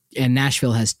for, and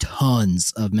Nashville has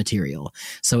tons of material.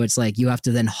 So it's like, you have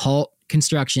to then halt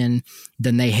construction.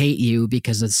 Then they hate you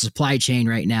because of the supply chain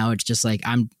right now. It's just like,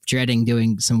 I'm dreading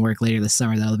doing some work later this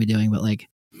summer that I'll be doing, but like,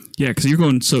 yeah, because you're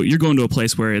going to a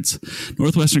place where it's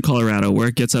northwestern Colorado, where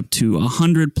it gets up to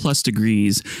 100+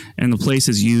 degrees, and the place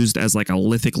is used as like a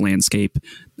lithic landscape.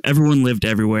 Everyone lived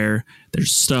everywhere.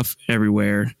 There's stuff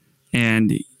everywhere,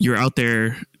 and you're out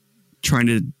there trying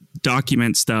to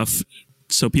document stuff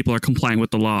so people are complying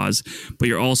with the laws, but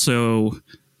you're also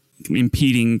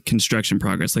impeding construction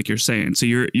progress, like you're saying. So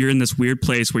you're in this weird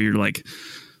place where you're like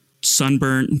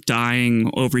sunburnt, dying,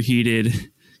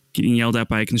 overheated, getting yelled at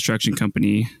by a construction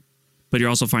company, but you're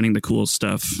also finding the cool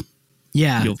stuff.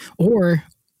 Yeah. Or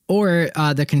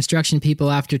the construction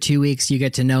people, after 2 weeks, you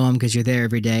get to know them because you're there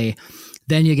every day.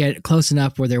 Then you get close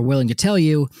enough where they're willing to tell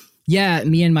you, yeah,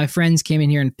 me and my friends came in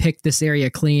here and picked this area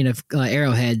clean of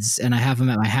arrowheads, and I have them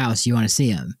at my house. You want to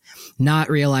see them? Not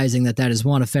realizing that is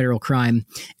one, a federal crime,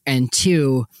 and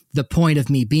two, the point of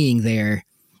me being there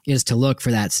is to look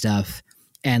for that stuff.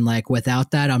 And like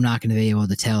without that, I'm not going to be able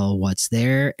to tell what's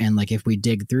there. And like if we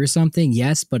dig through something,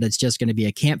 yes, but it's just going to be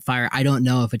a campfire. I don't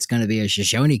know if it's going to be a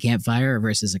Shoshone campfire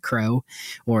versus a Crow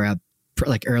or a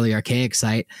like early archaic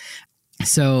site.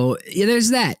 So yeah,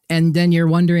 there's that. And then you're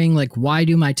wondering like, why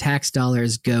do my tax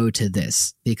dollars go to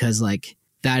this? Because like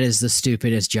that is the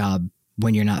stupidest job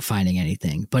when you're not finding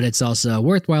anything. But it's also a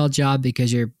worthwhile job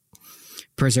because you're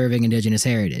preserving indigenous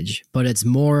heritage. But it's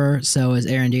more so, as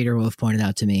Aaron Dieterwolf pointed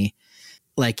out to me,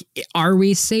 like, are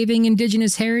we saving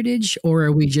indigenous heritage or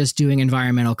are we just doing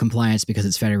environmental compliance because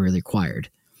it's federally required?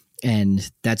 And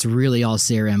that's really all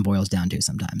CRM boils down to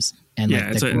sometimes. And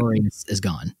like the glory is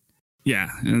gone. Yeah.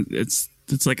 It's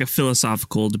like a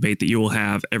philosophical debate that you will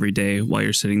have every day while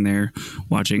you're sitting there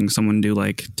watching someone do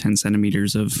like 10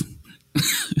 centimeters of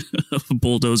a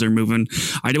bulldozer moving.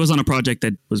 I was on a project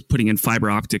that was putting in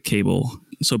fiber optic cable.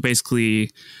 So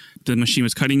basically the machine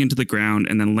was cutting into the ground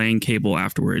and then laying cable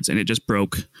afterwards, and it just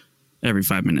broke every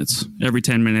 5 minutes. Every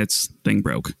 10 minutes, thing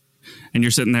broke. And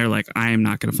you're sitting there like, I am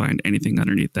not going to find anything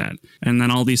underneath that. And then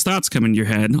all these thoughts come into your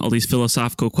head, all these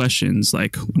philosophical questions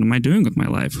like, what am I doing with my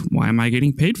life? Why am I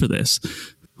getting paid for this?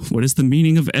 What is the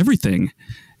meaning of everything?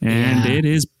 And it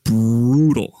is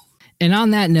brutal. And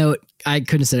on that note, I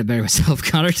couldn't have said it better myself,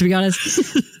 Connor, to be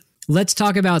honest. Let's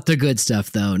talk about the good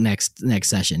stuff, though, next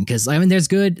session. Because, I mean,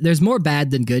 there's more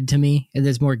bad than good to me, and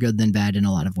there's more good than bad in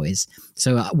a lot of ways.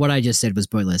 So what I just said was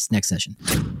pointless. Next session.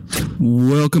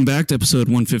 Welcome back to episode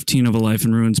 115 of A Life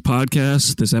in Ruins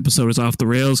podcast. This episode is off the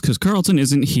rails because Carlton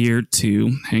isn't here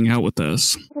to hang out with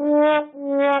us.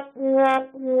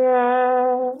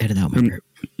 Edit out my burp.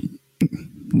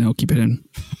 No, keep it in.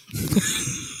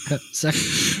 Sorry.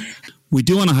 We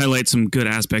do want to highlight some good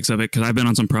aspects of it because I've been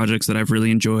on some projects that I've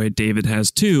really enjoyed. David has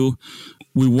too.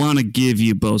 We want to give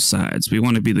you both sides. We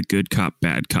want to be the good cop,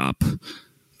 bad cop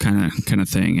kind of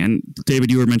thing. And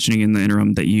David, you were mentioning in the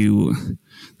interim that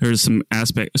there's some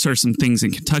some things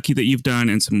in Kentucky that you've done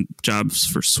and some jobs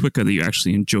for SWCA that you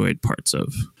actually enjoyed parts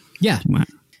of. Yeah.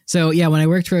 So yeah, when I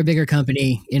worked for a bigger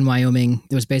company in Wyoming,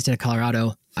 it was based out of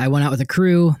Colorado. I went out with a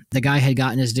crew. The guy had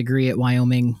gotten his degree at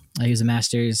Wyoming. He was a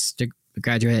master's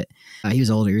graduate. He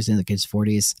was older. He was in the kid's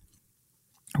 40s.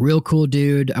 Real cool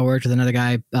dude. I worked with another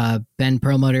guy, Ben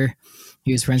Perlmutter.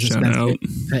 He was friends with Spencer.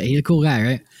 He's a cool guy,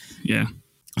 right? Yeah.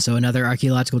 So another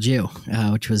archaeological Jew,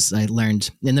 which was, I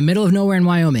learned, in the middle of nowhere in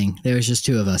Wyoming. There was just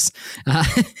two of us.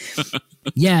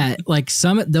 Yeah, like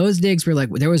some of those digs were like,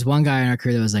 there was one guy on our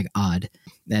crew that was like odd.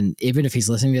 And even if he's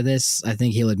listening to this, I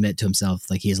think he'll admit to himself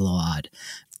like he's a little odd.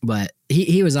 But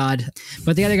he was odd.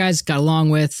 But the other guys got along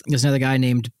with. There's another guy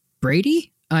named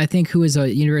Brady, I think, who is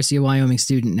a University of Wyoming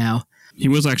student now. He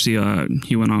was actually,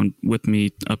 he went on with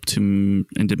me up to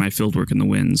and did my field work in the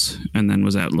Winds and then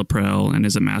was at LaPrel and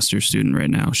is a master's student right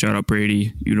now. Shout out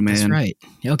Brady, you the man. That's right.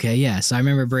 Okay, yeah. So I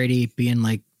remember Brady being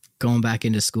like going back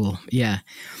into school. Yeah.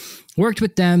 Worked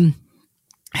with them,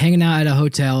 hanging out at a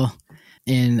hotel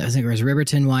in, I think it was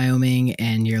Riverton, Wyoming.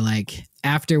 And you're like,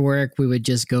 after work, we would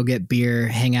just go get beer,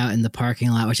 hang out in the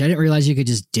parking lot, which I didn't realize you could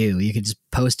just do. You could just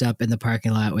post up in the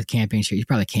parking lot with camping shit. You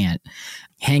probably can't.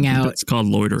 Hang out. It's called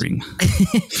loitering.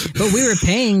 But we were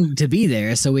paying to be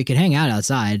there so we could hang out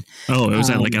outside. Oh, it was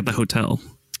at the hotel.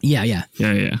 Yeah.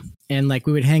 Yeah. And like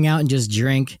we would hang out and just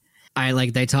drink.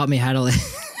 They taught me how to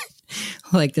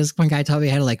like this one guy taught me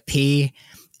how to like pee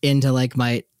into like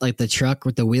the truck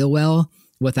with the wheel well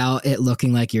without it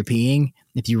looking like you're peeing.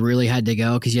 If you really had to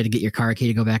go, because you had to get your car key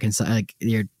to go back inside,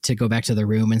 to go back to the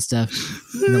room and stuff.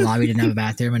 And the lobby didn't have a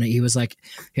bathroom, and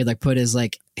he'd put his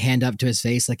like hand up to his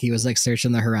face, like he was like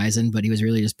searching the horizon, but he was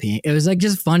really just peeing. It was like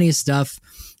just funny stuff,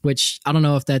 which I don't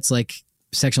know if that's like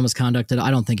sexual misconduct.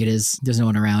 I don't think it is. There's no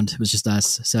one around. It was just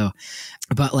us. So,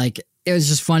 but like it was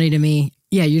just funny to me.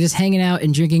 Yeah, you're just hanging out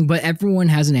and drinking, but everyone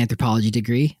has an anthropology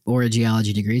degree or a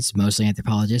geology degree. It's mostly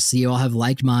anthropologists. So you all have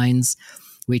like minds.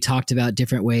 We talked about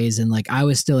different ways, and like I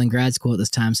was still in grad school at this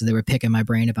time, so they were picking my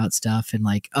brain about stuff and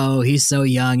like, oh, he's so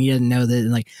young, he didn't know that,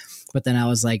 and like, but then I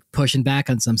was like pushing back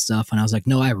on some stuff, and I was like,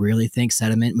 no, I really think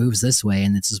sediment moves this way,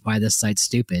 and this is why this site's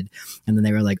stupid. And then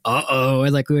they were like,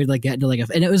 and like we would like get into like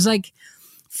and it was like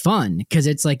fun because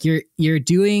it's like you're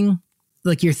doing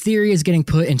like your theory is getting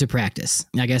put into practice,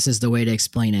 I guess is the way to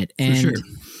explain it. And for sure.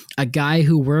 A guy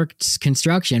who worked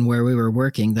construction where we were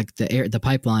working, like the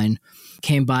pipeline,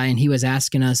 came by and he was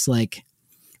asking us like,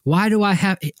 why do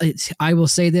I will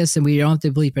say this and we don't have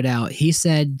to bleep it out. He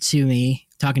said to me,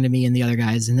 talking to me and the other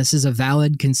guys, and this is a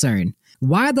valid concern,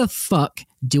 why the fuck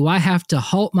do I have to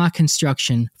halt my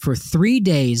construction for 3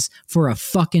 days for a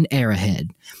fucking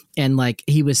arrowhead? And like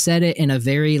he was said it in a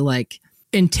very like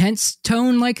intense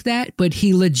tone like that, but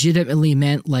he legitimately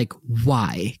meant like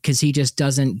why? Because he just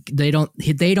doesn't. They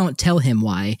don't tell him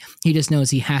why. He just knows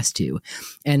he has to.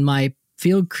 And my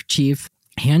field chief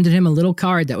handed him a little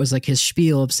card that was like his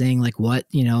spiel of saying like what,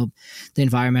 you know, the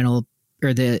environmental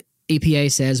or the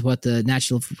EPA says, what the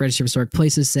National Register of Historic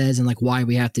Places says, and like why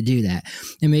we have to do that.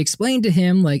 And we explained to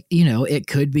him like, you know, it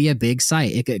could be a big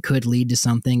site. It could lead to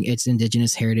something. It's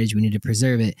indigenous heritage. We need to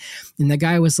preserve it. And the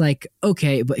guy was like,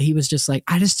 okay, but he was just like,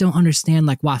 I just don't understand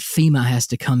like why FEMA has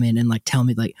to come in and like tell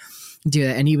me like do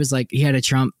that. And he was like, he had a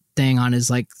Trump thing on his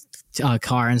like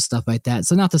car and stuff like that.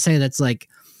 So not to say that's like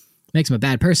makes him a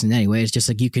bad person anyway. It's just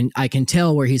like I can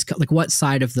tell where he's like what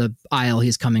side of the aisle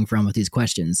he's coming from with these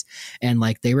questions. And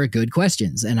like they were good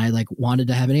questions and I like wanted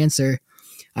to have an answer.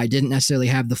 I didn't necessarily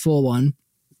have the full one,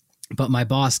 but my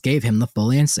boss gave him the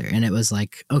full answer and it was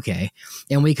like, okay.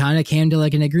 And we kind of came to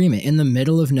like an agreement in the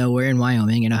middle of nowhere in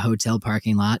Wyoming in a hotel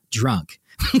parking lot, drunk.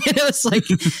 It was like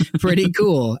pretty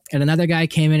cool. And another guy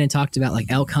came in and talked about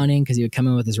like elk hunting because he would come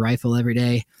in with his rifle every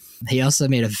day. He also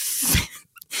made a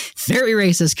very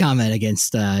racist comment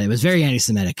against, it was very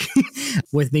anti-Semitic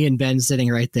with me and Ben sitting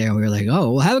right there. And we were like,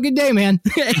 oh, well, have a good day, man.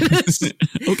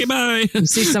 Okay, bye. You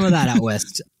see some of that out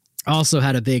west. Also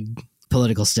had a big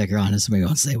political sticker on his, we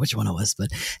won't say which one it was, but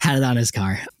had it on his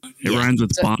car. It rhymes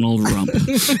with Bonald Rump.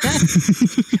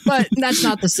 But that's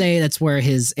not to say that's where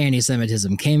his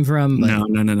anti-Semitism came from. But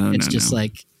no. It's just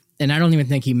like, and I don't even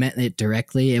think he meant it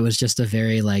directly. It was just a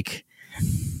very like,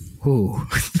 ooh,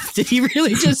 did he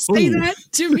really just say that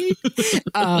to me?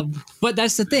 But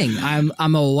that's the thing.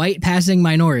 I'm a white passing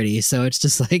minority, so it's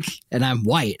just like, and I'm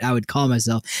white. I would call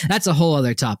myself. That's a whole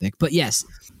other topic. But yes.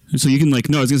 So you can like,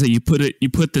 no, I was gonna say you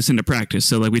put this into practice.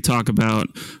 So like we talk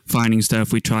about finding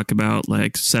stuff, we talk about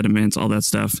like sediments, all that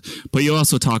stuff, but you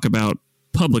also talk about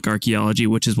public archaeology,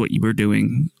 which is what you were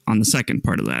doing on the second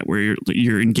part of that, where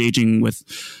you're engaging with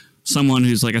someone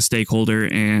who's like a stakeholder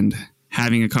and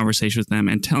having a conversation with them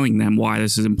and telling them why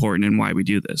this is important and why we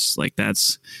do this. Like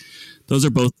those are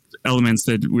both elements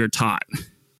that we're taught.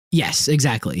 Yes,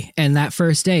 exactly. And that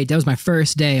first day, that was my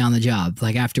first day on the job,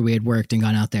 like after we had worked and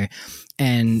gone out there.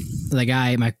 And the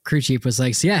guy, my crew chief was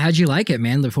like, so yeah, how'd you like it,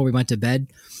 man? Before we went to bed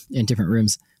in different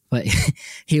rooms. But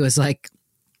he was like,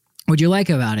 what'd you like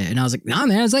about it? And I was like, nah,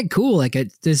 man, it's like cool. Like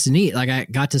this is neat. Like I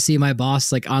got to see my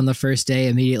boss like on the first day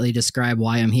immediately describe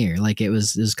why I'm here. Like it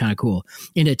was kind of cool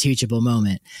in a teachable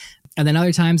moment. And then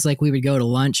other times, like we would go to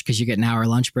lunch because you get an hour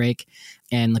lunch break.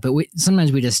 And but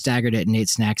sometimes we just staggered it and ate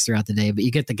snacks throughout the day. But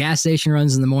you get the gas station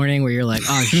runs in the morning where you're like,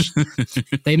 oh,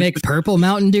 they make purple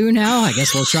Mountain Dew now. I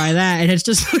guess we'll try that. And it's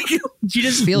just like, you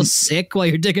just feel sick while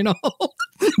you're digging a hole.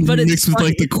 But it's mixed with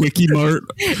like the Quickie Mart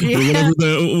or whatever.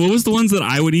 What was the ones that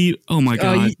I would eat? Oh my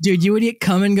god, dude, you would eat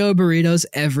come and go burritos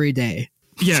every day.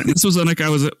 Yeah, this was like I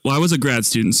was a grad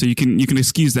student, so you can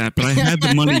excuse that, but I had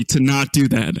the money to not do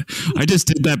that. I just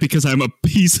did that because I'm a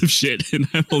piece of shit, and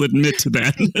I will admit to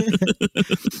that.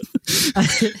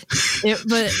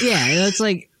 But yeah, it's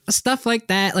like stuff like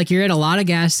that. Like you're at a lot of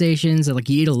gas stations, and like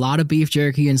you eat a lot of beef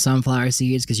jerky and sunflower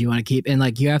seeds because you want to keep, and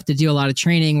like you have to do a lot of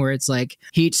training where it's like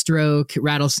heat stroke,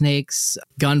 rattlesnakes,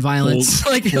 gun violence,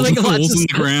 holes lots in of the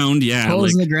ground. Yeah,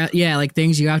 holes in the ground. Yeah, like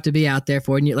things you have to be out there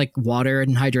for, and like water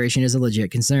and hydration is a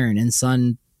legit concern, and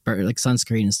like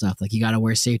sunscreen and stuff. Like you got to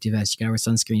wear safety vests, you got to wear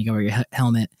sunscreen, you got to wear your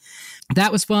helmet.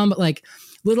 That was fun, but like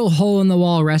little hole in the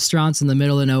wall restaurants in the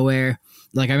middle of nowhere.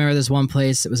 Like I remember this one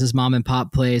place, it was this mom and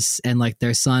pop place, and like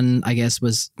their son, I guess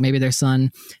their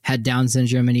son had Down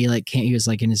syndrome, and he was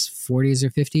like in his 40s or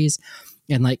 50s,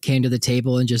 and like came to the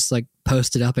table and just like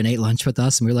posted up and ate lunch with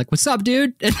us, and we were like, "What's up,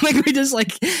 dude?" And like we just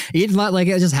like eating, like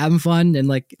just having fun, and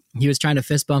like he was trying to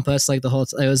fist bump us like the whole.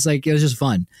 It was just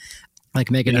fun,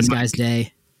 like making this guy's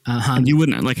day. And you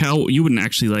wouldn't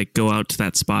actually like go out to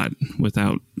that spot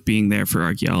without being there for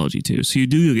archaeology too. So you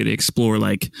do get to explore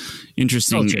like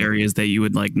interesting areas that you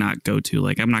would like not go to.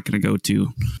 Like I'm not going to go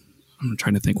to. I'm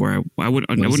trying to think where I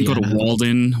wouldn't go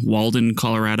to Walden,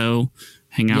 Colorado,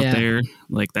 hang out there.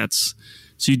 Like that's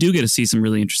so you do get to see some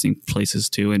really interesting places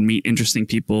too and meet interesting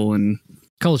people and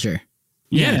culture.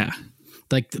 Yeah.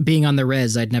 Like being on the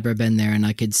res, I'd never been there, and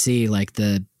I could see like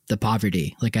the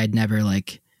poverty. Like I'd never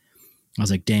like. I was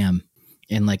like, damn.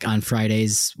 And like on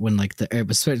Fridays when like it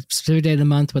was specific day of the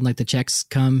month when like the checks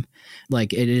come,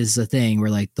 like it is a thing where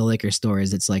like the liquor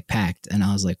stores, it's like packed. And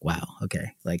I was like, wow,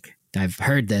 okay. Like I've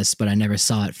heard this, but I never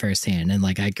saw it firsthand. And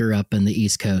like I grew up in the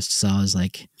East Coast. So I was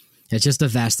like, It's just a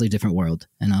vastly different world.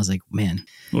 And I was like, man.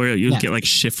 Or you get like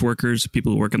shift workers,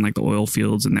 people who work in like the oil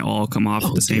fields, and they all come off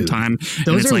at the same time.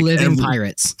 Those are like living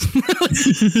pirates.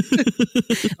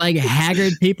 Like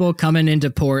haggard people coming into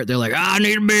port. They're like, I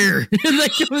need a beer. They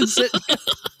come and sit.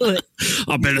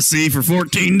 I've been at sea for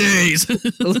 14 days.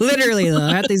 Literally, though,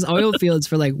 at these oil fields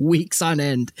for like weeks on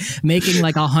end, making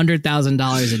like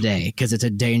 $100,000 a day because it's a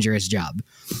dangerous job.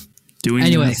 Doing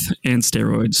meth and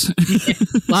steroids.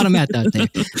 A lot of meth out there.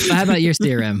 But how about your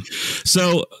CRM?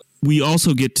 So we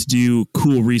also get to do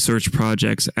cool research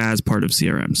projects as part of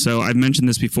CRM. So I've mentioned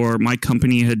this before. My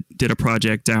company did a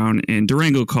project down in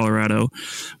Durango, Colorado,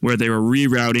 where they were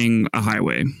rerouting a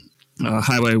highway,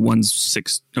 Highway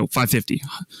 550.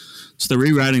 So they're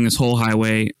rerouting this whole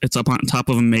highway. It's up on top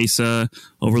of a mesa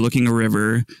overlooking a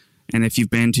river. And if you've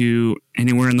been to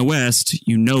anywhere in the West,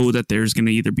 you know that there's going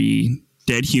to either be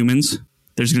dead humans,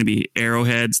 there's going to be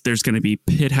arrowheads, there's going to be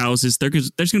pit houses, there's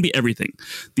going to be everything.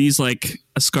 These like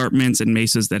escarpments and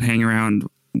mesas that hang around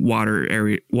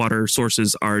water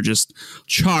sources are just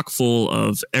chock full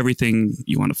of everything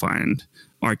you want to find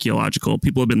archaeological.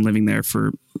 People have been living there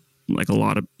for like a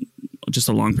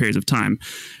long periods of time.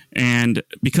 And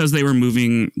because they were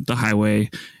moving the highway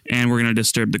and we're going to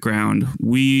disturb the ground,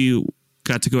 we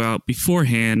got to go out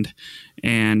beforehand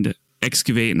and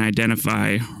excavate and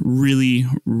identify really,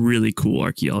 really cool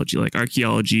archaeology, like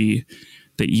archaeology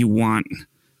that you want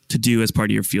to do as part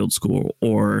of your field school,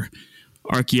 or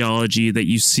archaeology that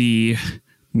you see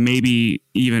maybe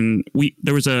even we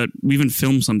even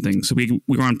filmed something. So we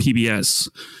were on PBS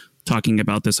talking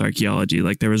about this archaeology.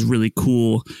 Like there was really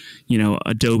cool,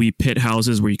 adobe pit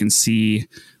houses where you can see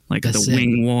like the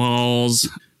wing walls,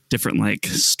 different like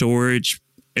storage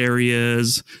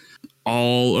areas,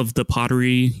 all of the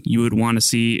pottery you would want to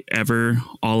see ever,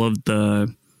 all of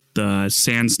the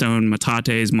sandstone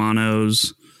metates,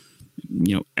 monos,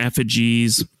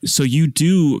 effigies. So you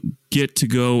do get to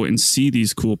go and see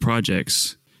these cool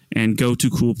projects and go to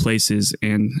cool places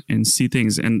and see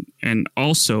things. And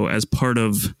also as part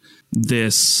of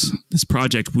this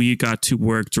project, we got to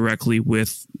work directly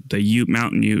with the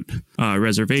Mountain Ute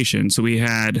reservation. So we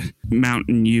had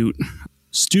Mountain Ute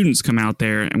students come out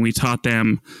there and we taught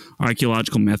them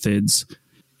archaeological methods,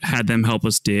 had them help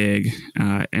us dig,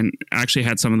 and actually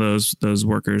had some of those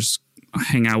workers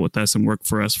hang out with us and work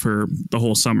for us for the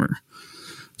whole summer.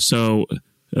 So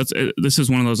this is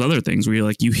one of those other things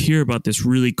where you hear about this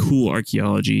really cool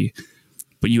archaeology,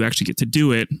 but you actually get to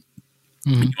do it.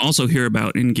 Mm-hmm. You also hear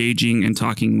about engaging and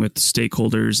talking with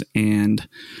stakeholders and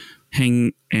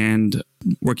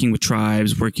working with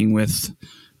tribes, working with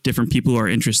different people who are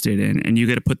interested in, and you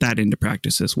get to put that into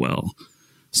practice as well.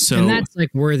 So, and that's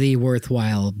like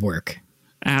worthwhile work.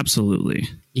 Absolutely.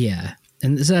 Yeah.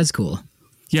 And so that's cool.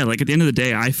 Yeah. Like at the end of the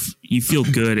day, you feel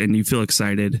good and you feel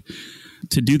excited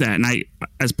to do that. And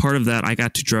as part of that, I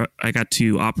got to drive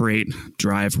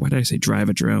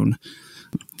a drone.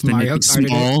 They make me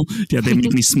small. Yeah, they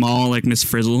make me small like Miss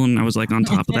Frizzle, and I was like on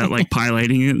top of that, like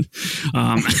piloting it.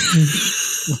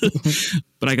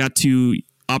 But I got to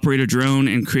operate a drone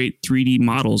and create 3D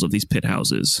models of these pit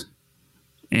houses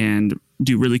and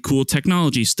do really cool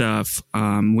technology stuff.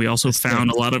 We also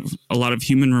found a lot of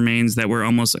human remains that were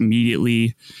almost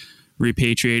immediately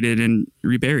repatriated and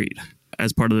reburied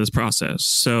as part of this process.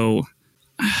 So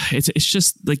it's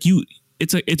just like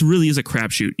it really is a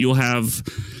crapshoot. You'll have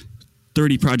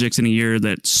 30 projects in a year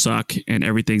that suck and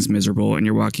everything's miserable, and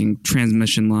you're walking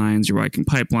transmission lines, you're walking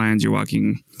pipelines, you're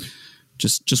walking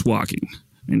just walking.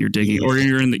 And you're digging, or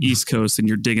you're in the East Coast and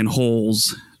you're digging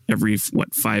holes every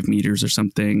 5 meters or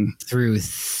something through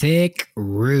thick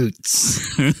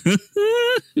roots,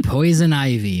 poison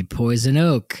ivy, poison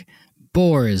oak,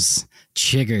 boars,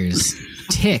 chiggers,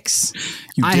 ticks.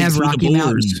 I have Rocky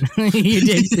Mountain. You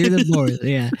dig through the boars,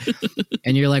 yeah.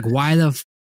 And you're like, why the f***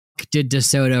 did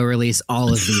DeSoto release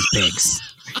all of these pigs?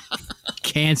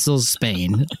 Cancels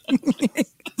Spain.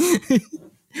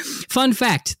 Fun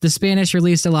fact, the Spanish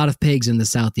released a lot of pigs in the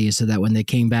Southeast so that when they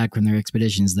came back from their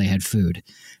expeditions, they had food.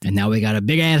 And now we got a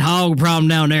big-ass hog problem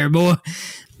down there, boy.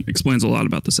 Explains a lot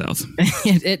about the South.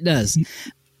 It does.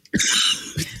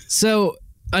 So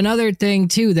another thing,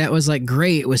 too, that was like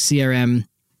great with CRM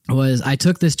was I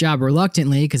took this job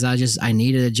reluctantly because I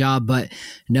needed a job. But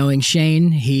knowing Shane,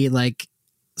 he like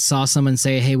saw someone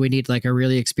say, hey, we need like a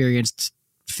really experienced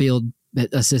field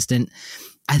assistant.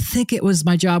 I think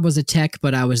my job was a tech,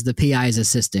 but I was the PI's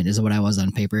assistant is what I was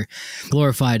on paper.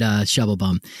 Glorified shovel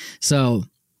bum. So,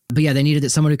 but yeah, they needed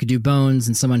someone who could do bones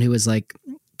and someone who was like,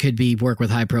 work with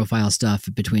high profile stuff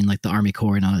between like the Army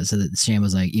Corps and all that. So that Shane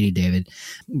was like, you need David.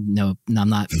 No, I'm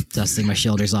not dusting my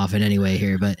shoulders off in any way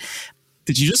here, but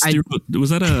Did you just was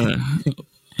that a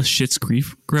Schitt's Creek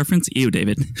reference? Ew,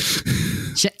 David.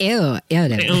 Ew,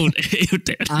 David. Ew,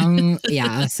 David.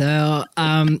 Yeah. So,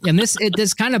 and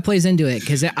this kind of plays into it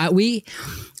because I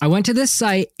went to this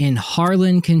site in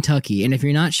Harlan, Kentucky, and if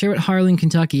you're not sure what Harlan,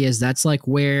 Kentucky is, that's like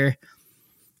where,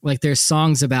 like, there's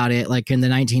songs about it, like in the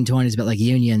 1920s, about like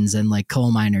unions and like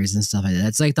coal miners and stuff like that.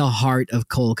 That's like the heart of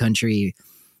coal country,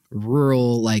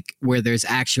 rural, like where there's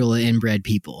actual inbred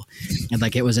people, and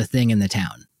like it was a thing in the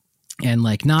town. And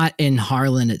like not in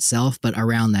Harlan itself, but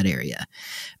around that area.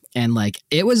 And like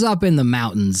it was up in the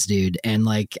mountains, dude. And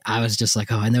like I was just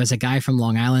like, oh, and there was a guy from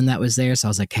Long Island that was there. So I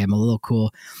was like, hey, I'm a little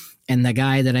cool. And the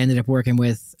guy that I ended up working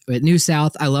with at New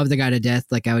South, I love the guy to death.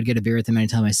 Like I would get a beer with him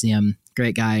anytime I see him.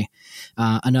 Great guy.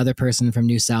 Another person from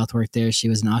New South worked there. She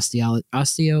was an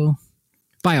bioarchaeologist.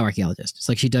 It's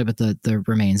like she did with the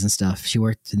remains and stuff. She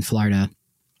worked in Florida,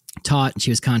 taught, and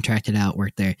she was contracted out,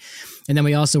 worked there. And then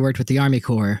we also worked with the Army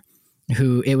Corps.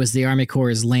 It was the Army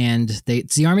Corps' land.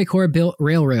 The Army Corps built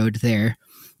railroad there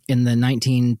in the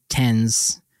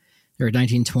 1910s or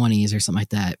 1920s or something like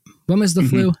that. When was the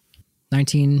flu? I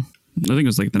think it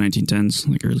was like the 1910s,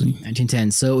 like early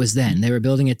 1910s. So it was then. They were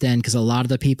building it then because a lot of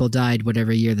the people died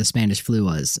whatever year the Spanish flu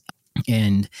was.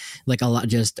 And like a lot,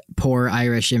 just poor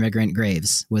Irish immigrant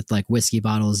graves with like whiskey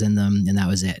bottles in them. And that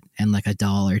was it. And like a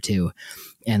doll or two.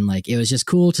 And like, it was just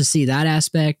cool to see that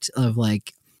aspect of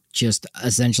like, just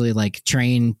essentially like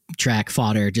train track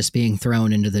fodder just being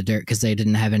thrown into the dirt because they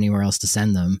didn't have anywhere else to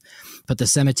send them. But the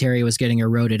cemetery was getting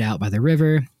eroded out by the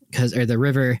river or the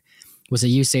river was a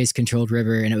USAID controlled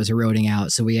river and it was eroding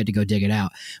out. So we had to go dig it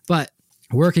out. But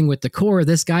working with the Corps,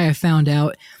 this guy I found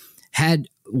out had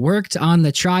worked on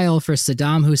the trial for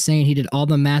Saddam Hussein. He did all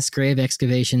the mass grave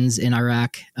excavations in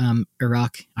Iraq, and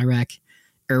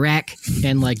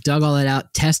like dug all that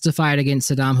out, testified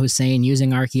against Saddam Hussein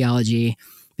using archaeology,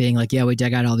 being like, yeah, we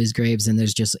dug out all these graves and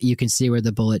there's just, you can see where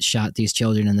the bullet shot these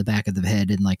children in the back of the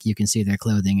head. And like, you can see their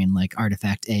clothing and like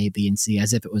artifact A, B, and C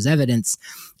as if it was evidence.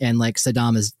 And like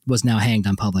Saddam was now hanged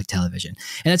on public television.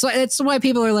 And that's why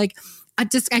people are like, I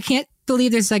can't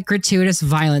believe there's like gratuitous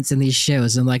violence in these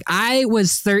shows. And like, I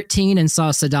was 13 and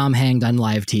saw Saddam hanged on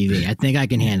live TV. I think I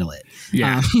can handle it.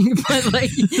 Yeah. But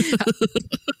like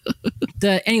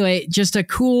anyway, just a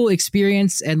cool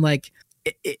experience. And like,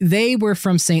 they were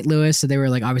from St. Louis, so they were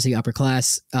like obviously upper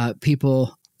class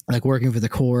people, like working for the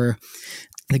Corps.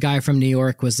 The guy from New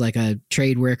York was like a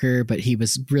trade worker, but he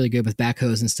was really good with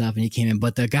backhoes and stuff, and he came in.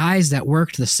 But the guys that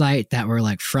worked the site that were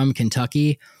like from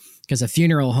Kentucky, because a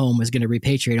funeral home was going to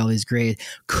repatriate all these graves,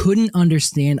 couldn't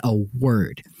understand a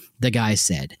word the guy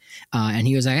said. And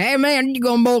he was like, hey, man, you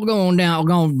going both going down,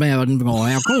 going down. And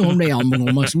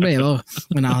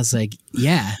I was like,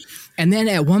 yeah. And then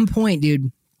at one point,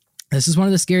 dude, this is one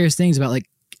of the scariest things about like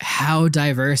how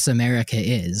diverse America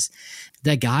is.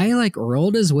 The guy like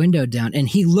rolled his window down and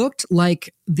he looked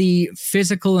like the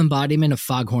physical embodiment of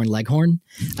Foghorn Leghorn.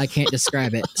 I can't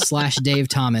describe it. / Dave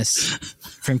Thomas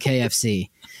from KFC.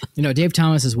 You know, Dave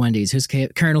Thomas is Wendy's. Who's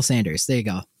Colonel Sanders? There you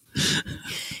go.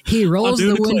 He rolls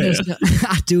the windows down.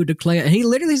 I do declare. He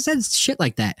literally says shit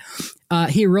like that.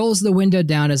 He rolls the window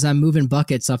down as I'm moving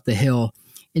buckets up the hill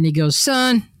and he goes,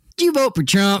 son, do you vote for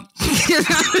Trump?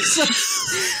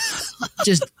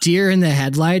 Just deer in the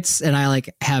headlights. And I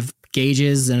like have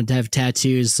gauges and have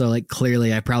tattoos. So like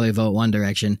clearly I probably vote One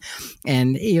Direction.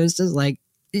 And he was just like,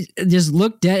 just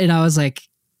looked at it. And I was like,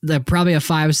 probably a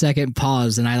 5-second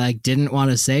pause. And I like didn't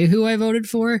want to say who I voted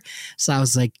for. So I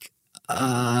was like,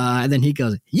 and then he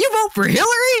goes, you vote for Hillary?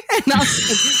 And I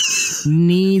was like,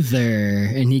 neither.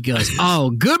 And he goes,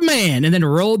 oh, good man. And then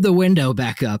rolled the window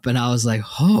back up. And I was like,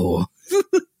 oh,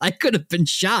 I could have been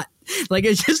shot. Like,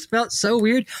 it just felt so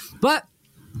weird. But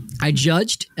I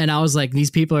judged and I was like, these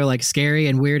people are like scary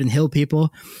and weird and hill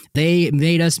people. They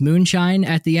made us moonshine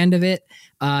at the end of it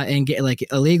and get like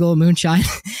illegal moonshine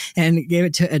and gave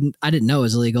it to, and I didn't know it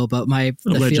was illegal, but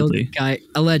the field guy,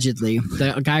 allegedly,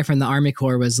 the guy from the Army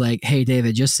Corps was like, hey,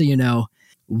 David, just so you know,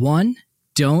 one,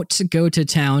 don't go to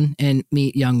town and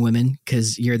meet young women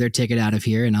because you're their ticket out of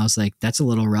here. And I was like, that's a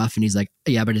little rough. And he's like,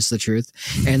 yeah, but it's the truth.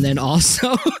 And then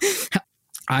also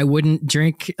I wouldn't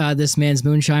drink this man's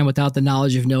moonshine without the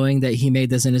knowledge of knowing that he made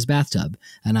this in his bathtub.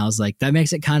 And I was like, that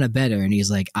makes it kind of better. And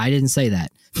he's like, I didn't say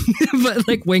that, but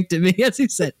like winked at me as he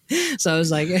said. So I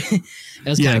was like,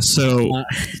 yeah. So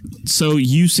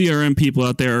you CRM people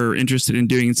out there are interested in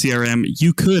doing CRM.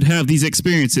 You could have these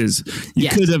experiences. You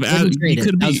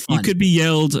could be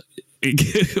yelled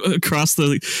across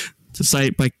the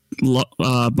site by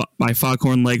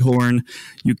Foghorn Leghorn.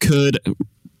 You could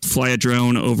fly a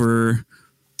drone over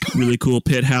really cool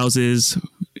pit houses.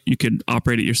 You could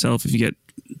operate it yourself if you get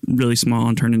really small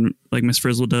and turn in like Miss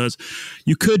Frizzle does.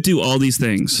 You could do all these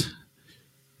things.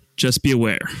 Just be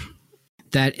aware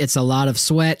that it's a lot of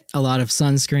sweat, a lot of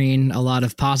sunscreen, a lot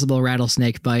of possible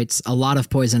rattlesnake bites, a lot of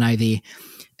poison ivy,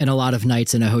 and a lot of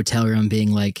nights in a hotel room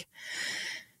being like,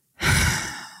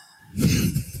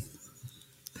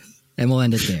 and we'll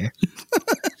end it there.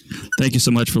 Thank you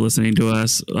so much for listening to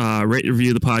us. Rate and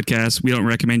review the podcast. We don't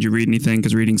recommend you read anything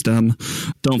because reading's dumb.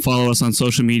 Don't follow us on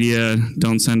social media.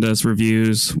 Don't send us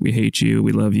reviews. We hate you.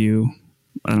 We love you.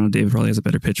 I don't know. David probably has a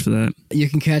better pitch for that. You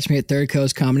can catch me at Third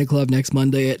Coast Comedy Club next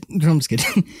Monday at... I'm just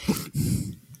kidding.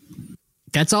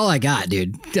 That's all I got,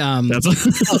 dude.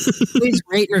 Please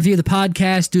rate and review the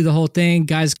podcast. Do the whole thing.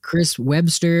 Guys, Chris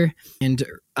Webster and...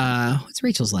 what's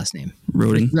Rachel's last name?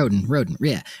 Roden.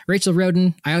 Yeah. Rachel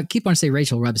Roden. I keep on saying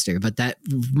Rachel Webster, but that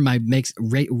makes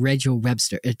Rachel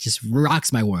Webster. It just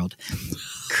rocks my world.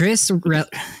 Chris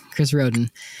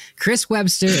Roden. Chris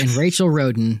Webster and Rachel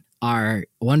Roden are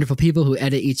wonderful people who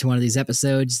edit each one of these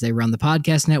episodes. They run the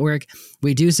podcast network.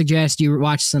 We do suggest you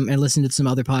watch some and listen to some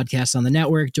other podcasts on the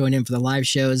network. Join in for the live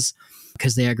shows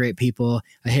because they are great people.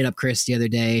 I hit up Chris the other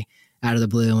day out of the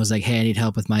blue and was like, hey, I need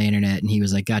help with my internet. And he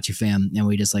was like, got you, fam. And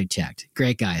we just like checked.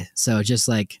 Great guy. So just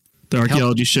like the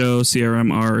Archaeology Show,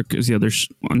 CRM Arc is the other,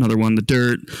 another one, The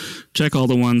Dirt. Check all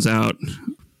the ones out.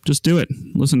 Just do it.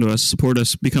 Listen to us, support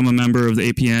us, become a member of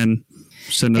the APN,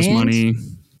 send us money.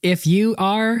 If you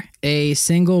are a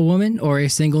single woman or a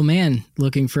single man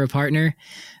looking for a partner,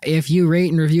 if you rate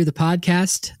and review the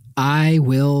podcast, I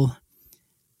will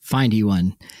find you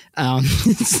one.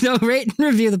 So rate and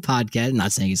review the podcast. I'm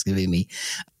not saying it's going to be me.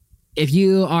 If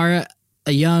you are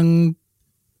a young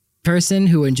person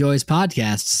who enjoys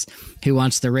podcasts, who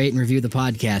wants to rate and review the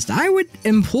podcast, I would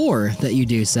implore that you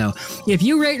do so. If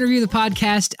you rate and review the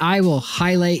podcast, I will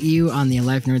highlight you on the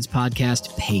Life Nerds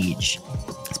podcast page.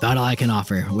 It's about all I can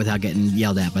offer without getting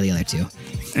yelled at by the other two.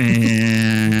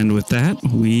 And with that,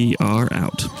 we are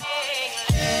out.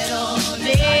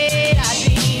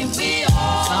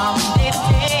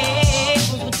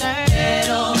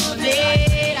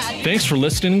 Thanks for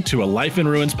listening to A Life in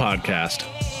Ruins podcast.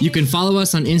 You can follow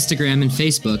us on Instagram and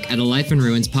Facebook at A Life in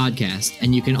Ruins Podcast,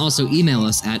 and you can also email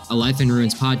us at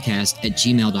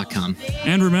alifeinruinspodcast@gmail.com.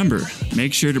 And remember,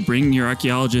 make sure to bring your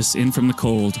archaeologists in from the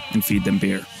cold and feed them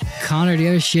beer. Connor, do you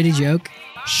have a shitty joke?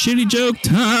 Shitty joke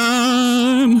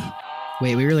time!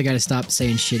 Wait, we really got to stop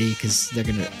saying shitty because they're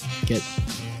going to get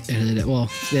edited. Well,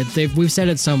 we've said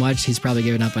it so much, he's probably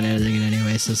given up on editing it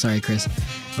anyway, so sorry, Chris.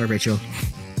 Or Rachel.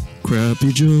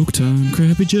 Crappy joke time,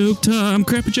 crappy joke time,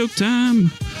 crappy joke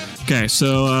time. Okay,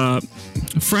 so a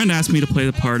friend asked me to play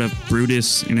the part of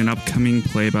Brutus in an upcoming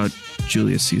play about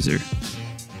Julius Caesar.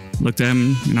 Looked at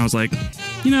him and I was like,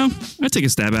 I'd take a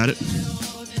stab at it.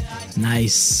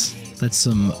 Nice. That's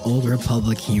some old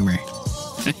Republic humor.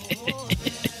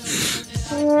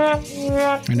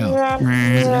 I know.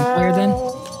 Is it Empire then?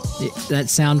 That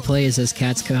sound plays as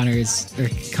Connor's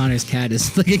cat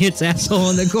is licking its asshole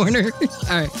in the corner.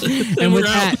 All right. And with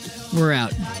that, we're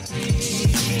out.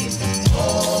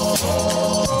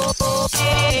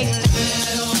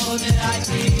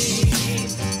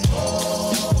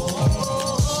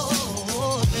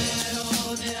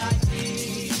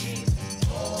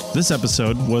 This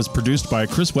episode was produced by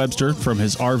Chris Webster from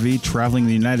his RV traveling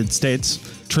the United States,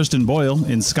 Tristan Boyle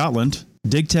in Scotland,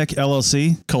 DigTech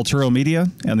LLC, Cultural Media,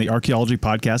 and the Archaeology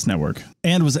Podcast Network,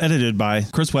 and was edited by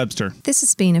Chris Webster. This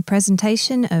has been a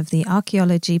presentation of the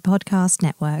Archaeology Podcast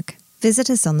Network. Visit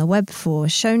us on the web for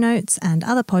show notes and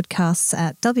other podcasts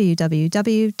at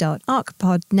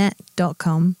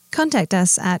www.archpodnet.com. Contact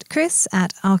us at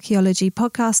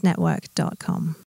chris@archaeologypodcastnetwork.com.